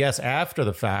 if I had to guess after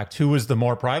the fact who was the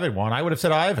more private one, I would have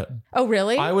said Ivan. Oh,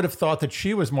 really? I would have thought that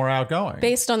she was more outgoing.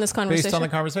 Based on this conversation? Based on the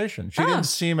conversation. She didn't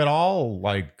seem at all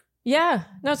like Yeah,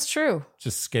 no, it's true.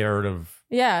 just scared of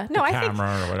Yeah. No, I think camera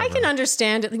or whatever. I can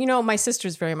understand it. You know, my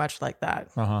sister's very much like that.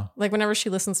 Uh-huh. Like whenever she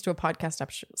listens to a podcast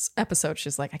episode,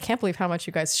 she's like, I can't believe how much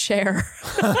you guys share.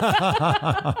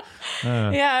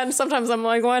 Yeah. And sometimes I'm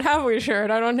like, what have we shared?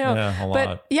 I don't know. Yeah, a lot.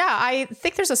 But yeah, I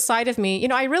think there's a side of me, you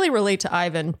know, I really relate to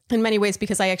Ivan in many ways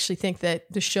because I actually think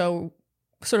that the show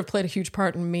sort of played a huge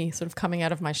part in me sort of coming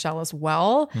out of my shell as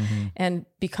well and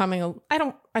becoming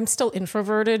I'm still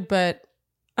introverted, but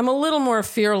I'm a little more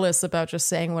fearless about just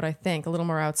saying what I think, a little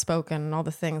more outspoken, and all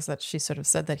the things that she sort of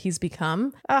said that he's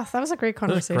become. Oh, that was a great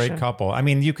conversation. Great couple. I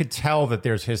mean, you could tell that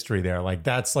there's history there. Like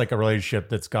that's like a relationship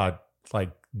that's got like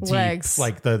deep, legs,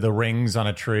 like the rings on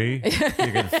a tree. You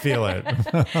can feel it.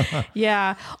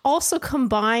 Yeah. Also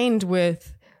combined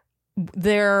with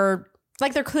they're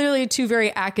clearly two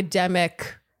very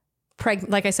academic,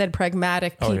 like I said,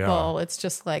 pragmatic people. Oh, yeah. It's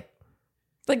just like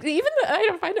even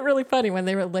I find it really funny when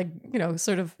they were like, you know,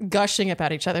 sort of gushing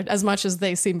about each other as much as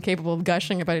they seem capable of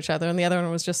gushing about each other. And the other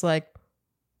one was just like,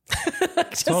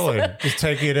 totally. Just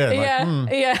taking it in.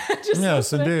 Yeah.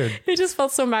 Yes, indeed. It just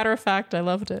felt so matter of fact. I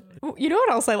loved it. You know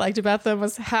what else I liked about them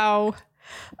was how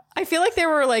I feel like they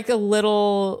were like a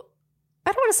little,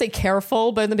 I don't want to say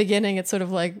careful, but in the beginning, it's sort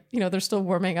of like, you know, they're still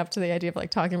warming up to the idea of like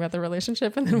talking about the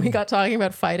relationship. And then we got talking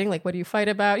about fighting. Like, what do you fight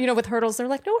about? You know, with hurdles, they're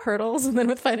like, no hurdles. And then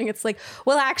with fighting, it's like,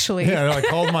 well, actually. Yeah, like,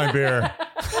 hold my beer.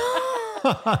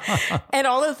 And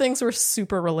all the things were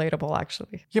super relatable,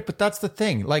 actually. Yeah, but that's the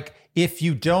thing. Like, if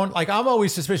you don't, like, I'm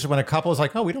always suspicious when a couple is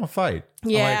like, oh, we don't fight.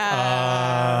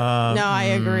 Yeah. No, I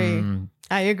agree.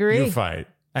 I agree. You fight.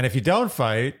 And if you don't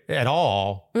fight at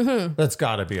all, that's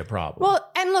got to be a problem. Well,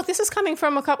 and look, this is coming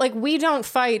from a couple, like we don't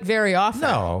fight very often.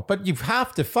 No, but you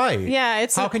have to fight. Yeah.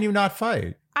 How can you not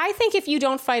fight? I think if you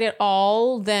don't fight at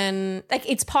all, then like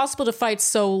it's possible to fight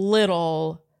so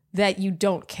little that you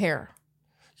don't care.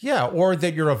 Yeah, or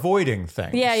that you're avoiding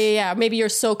things. Yeah. Maybe you're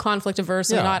so conflict averse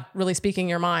and not really speaking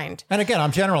your mind. And again,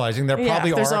 I'm generalizing. There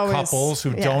probably are couples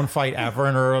who don't fight ever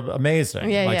and are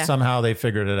amazing. Somehow they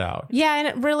figured it out. Yeah,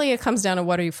 and it comes down to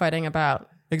what are you fighting about?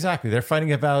 Exactly. They're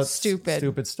fighting about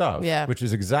stupid stuff. Yeah. Which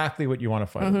is exactly what you want to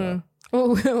fight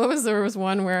about. There was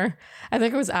one where I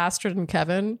think it was Astrid and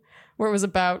Kevin, where it was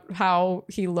about how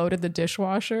he loaded the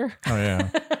dishwasher. Oh, yeah.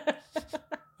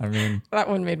 I mean, that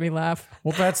one made me laugh.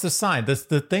 Well, that's the sign. The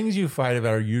things you fight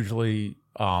about are usually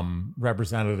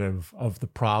representative of the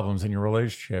problems in your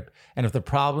relationship. And if the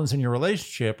problems in your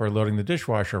relationship are loading the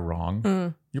dishwasher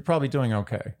wrong, you're probably doing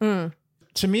okay.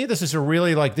 To me, this is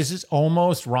this is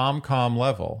almost rom-com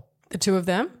level. The two of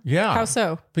them? Yeah. How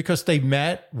so? Because they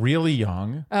met really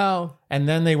young. Oh. And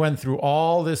then they went through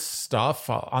all this stuff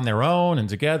on their own and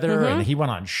together. And he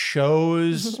went on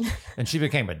shows and she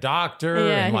became a doctor.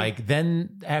 And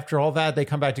then after all that, they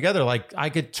come back together. Like I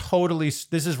could totally,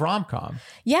 this is rom-com.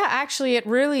 Yeah,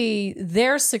 actually,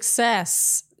 their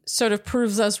success sort of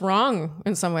proves us wrong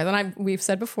in some way. And we've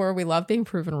said before, we love being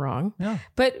proven wrong. Yeah.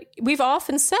 But we've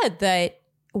often said that,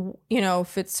 you know,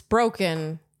 if it's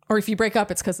broken, or if you break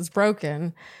up, it's because it's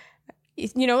broken.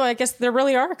 You know, I guess there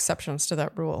really are exceptions to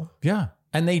that rule. Yeah.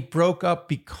 And they broke up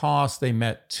because they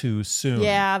met too soon.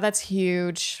 Yeah, that's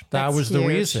huge. That was the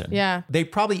reason. Yeah. They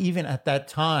probably even at that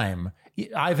time,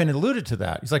 Ivan alluded to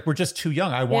that. He's like, we're just too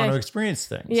young. I want to experience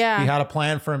things. Yeah. He had a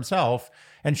plan for himself.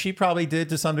 And she probably did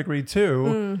to some degree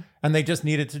too. And they just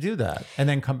needed to do that and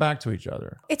then come back to each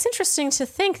other. It's interesting to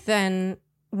think then,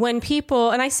 when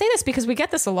people, and I say this because we get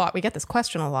this a lot, we get this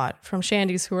question a lot from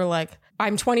Shandies who are like,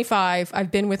 I'm 25, I've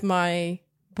been with my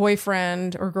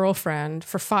boyfriend or girlfriend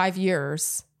for 5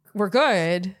 years. We're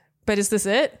good, but is this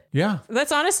it? Yeah.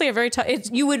 That's honestly a very tough,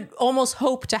 you would almost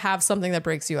hope to have something that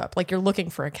breaks you up. Like you're looking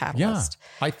for a catalyst.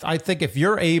 Yeah. I think if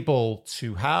you're able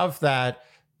to have that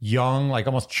young, like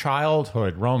almost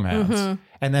childhood romance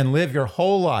and then live your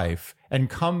whole life and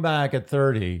come back at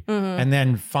 30 and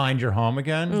then find your home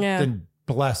again, then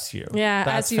bless you. Yeah,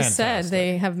 that's as you fantastic. said,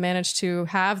 they have managed to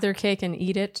have their cake and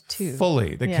eat it too.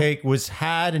 Fully. The cake was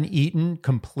had and eaten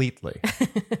completely.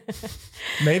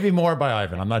 Maybe more by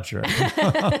Ivan. I'm not sure.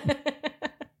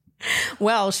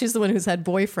 Well, she's the one who's had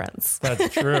boyfriends.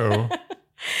 That's true.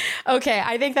 Okay,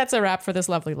 I think that's a wrap for this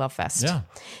lovely Love Fest. Yeah.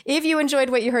 If you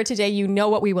enjoyed what you heard today, you know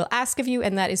what we will ask of you,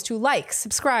 and that is to like,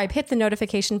 subscribe, hit the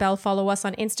notification bell, follow us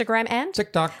on Instagram and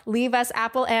TikTok, leave us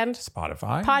Apple and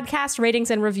Spotify podcast ratings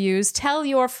and reviews, tell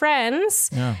your friends,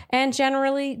 and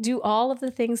generally do all of the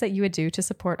things that you would do to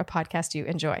support a podcast you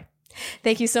enjoy.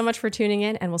 Thank you so much for tuning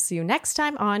in, and we'll see you next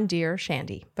time on Dear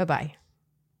Shandy. Bye-bye.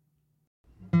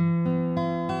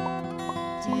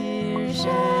 Dear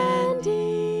Shandy.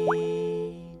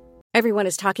 Everyone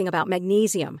is talking about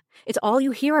magnesium. It's all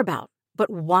you hear about. But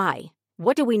why?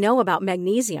 What do we know about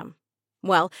magnesium?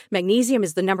 Well, magnesium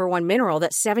is the number one mineral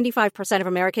that 75% of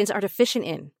Americans are deficient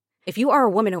in. If you are a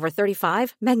woman over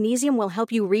 35, magnesium will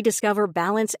help you rediscover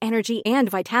balance, energy, and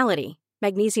vitality.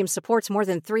 Magnesium supports more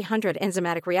than 300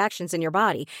 enzymatic reactions in your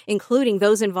body, including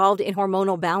those involved in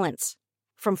hormonal balance.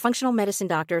 From functional medicine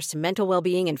doctors to mental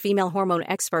well-being and female hormone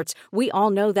experts, we all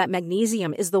know that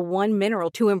magnesium is the one mineral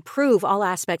to improve all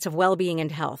aspects of well-being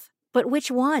and health. But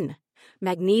which one?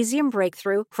 Magnesium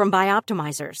Breakthrough from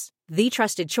Bioptimizers, the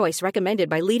trusted choice recommended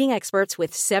by leading experts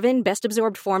with 7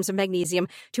 best-absorbed forms of magnesium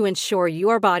to ensure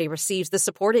your body receives the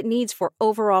support it needs for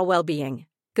overall well-being.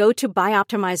 Go to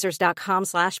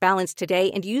bioptimizers.com/balance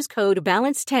today and use code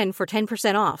BALANCE10 for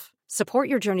 10% off. Support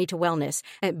your journey to wellness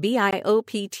at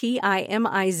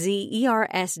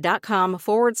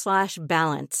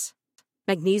bioptimizers.com/balance.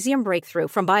 Magnesium Breakthrough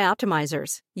from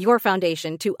Bioptimizers, your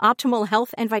foundation to optimal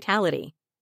health and vitality.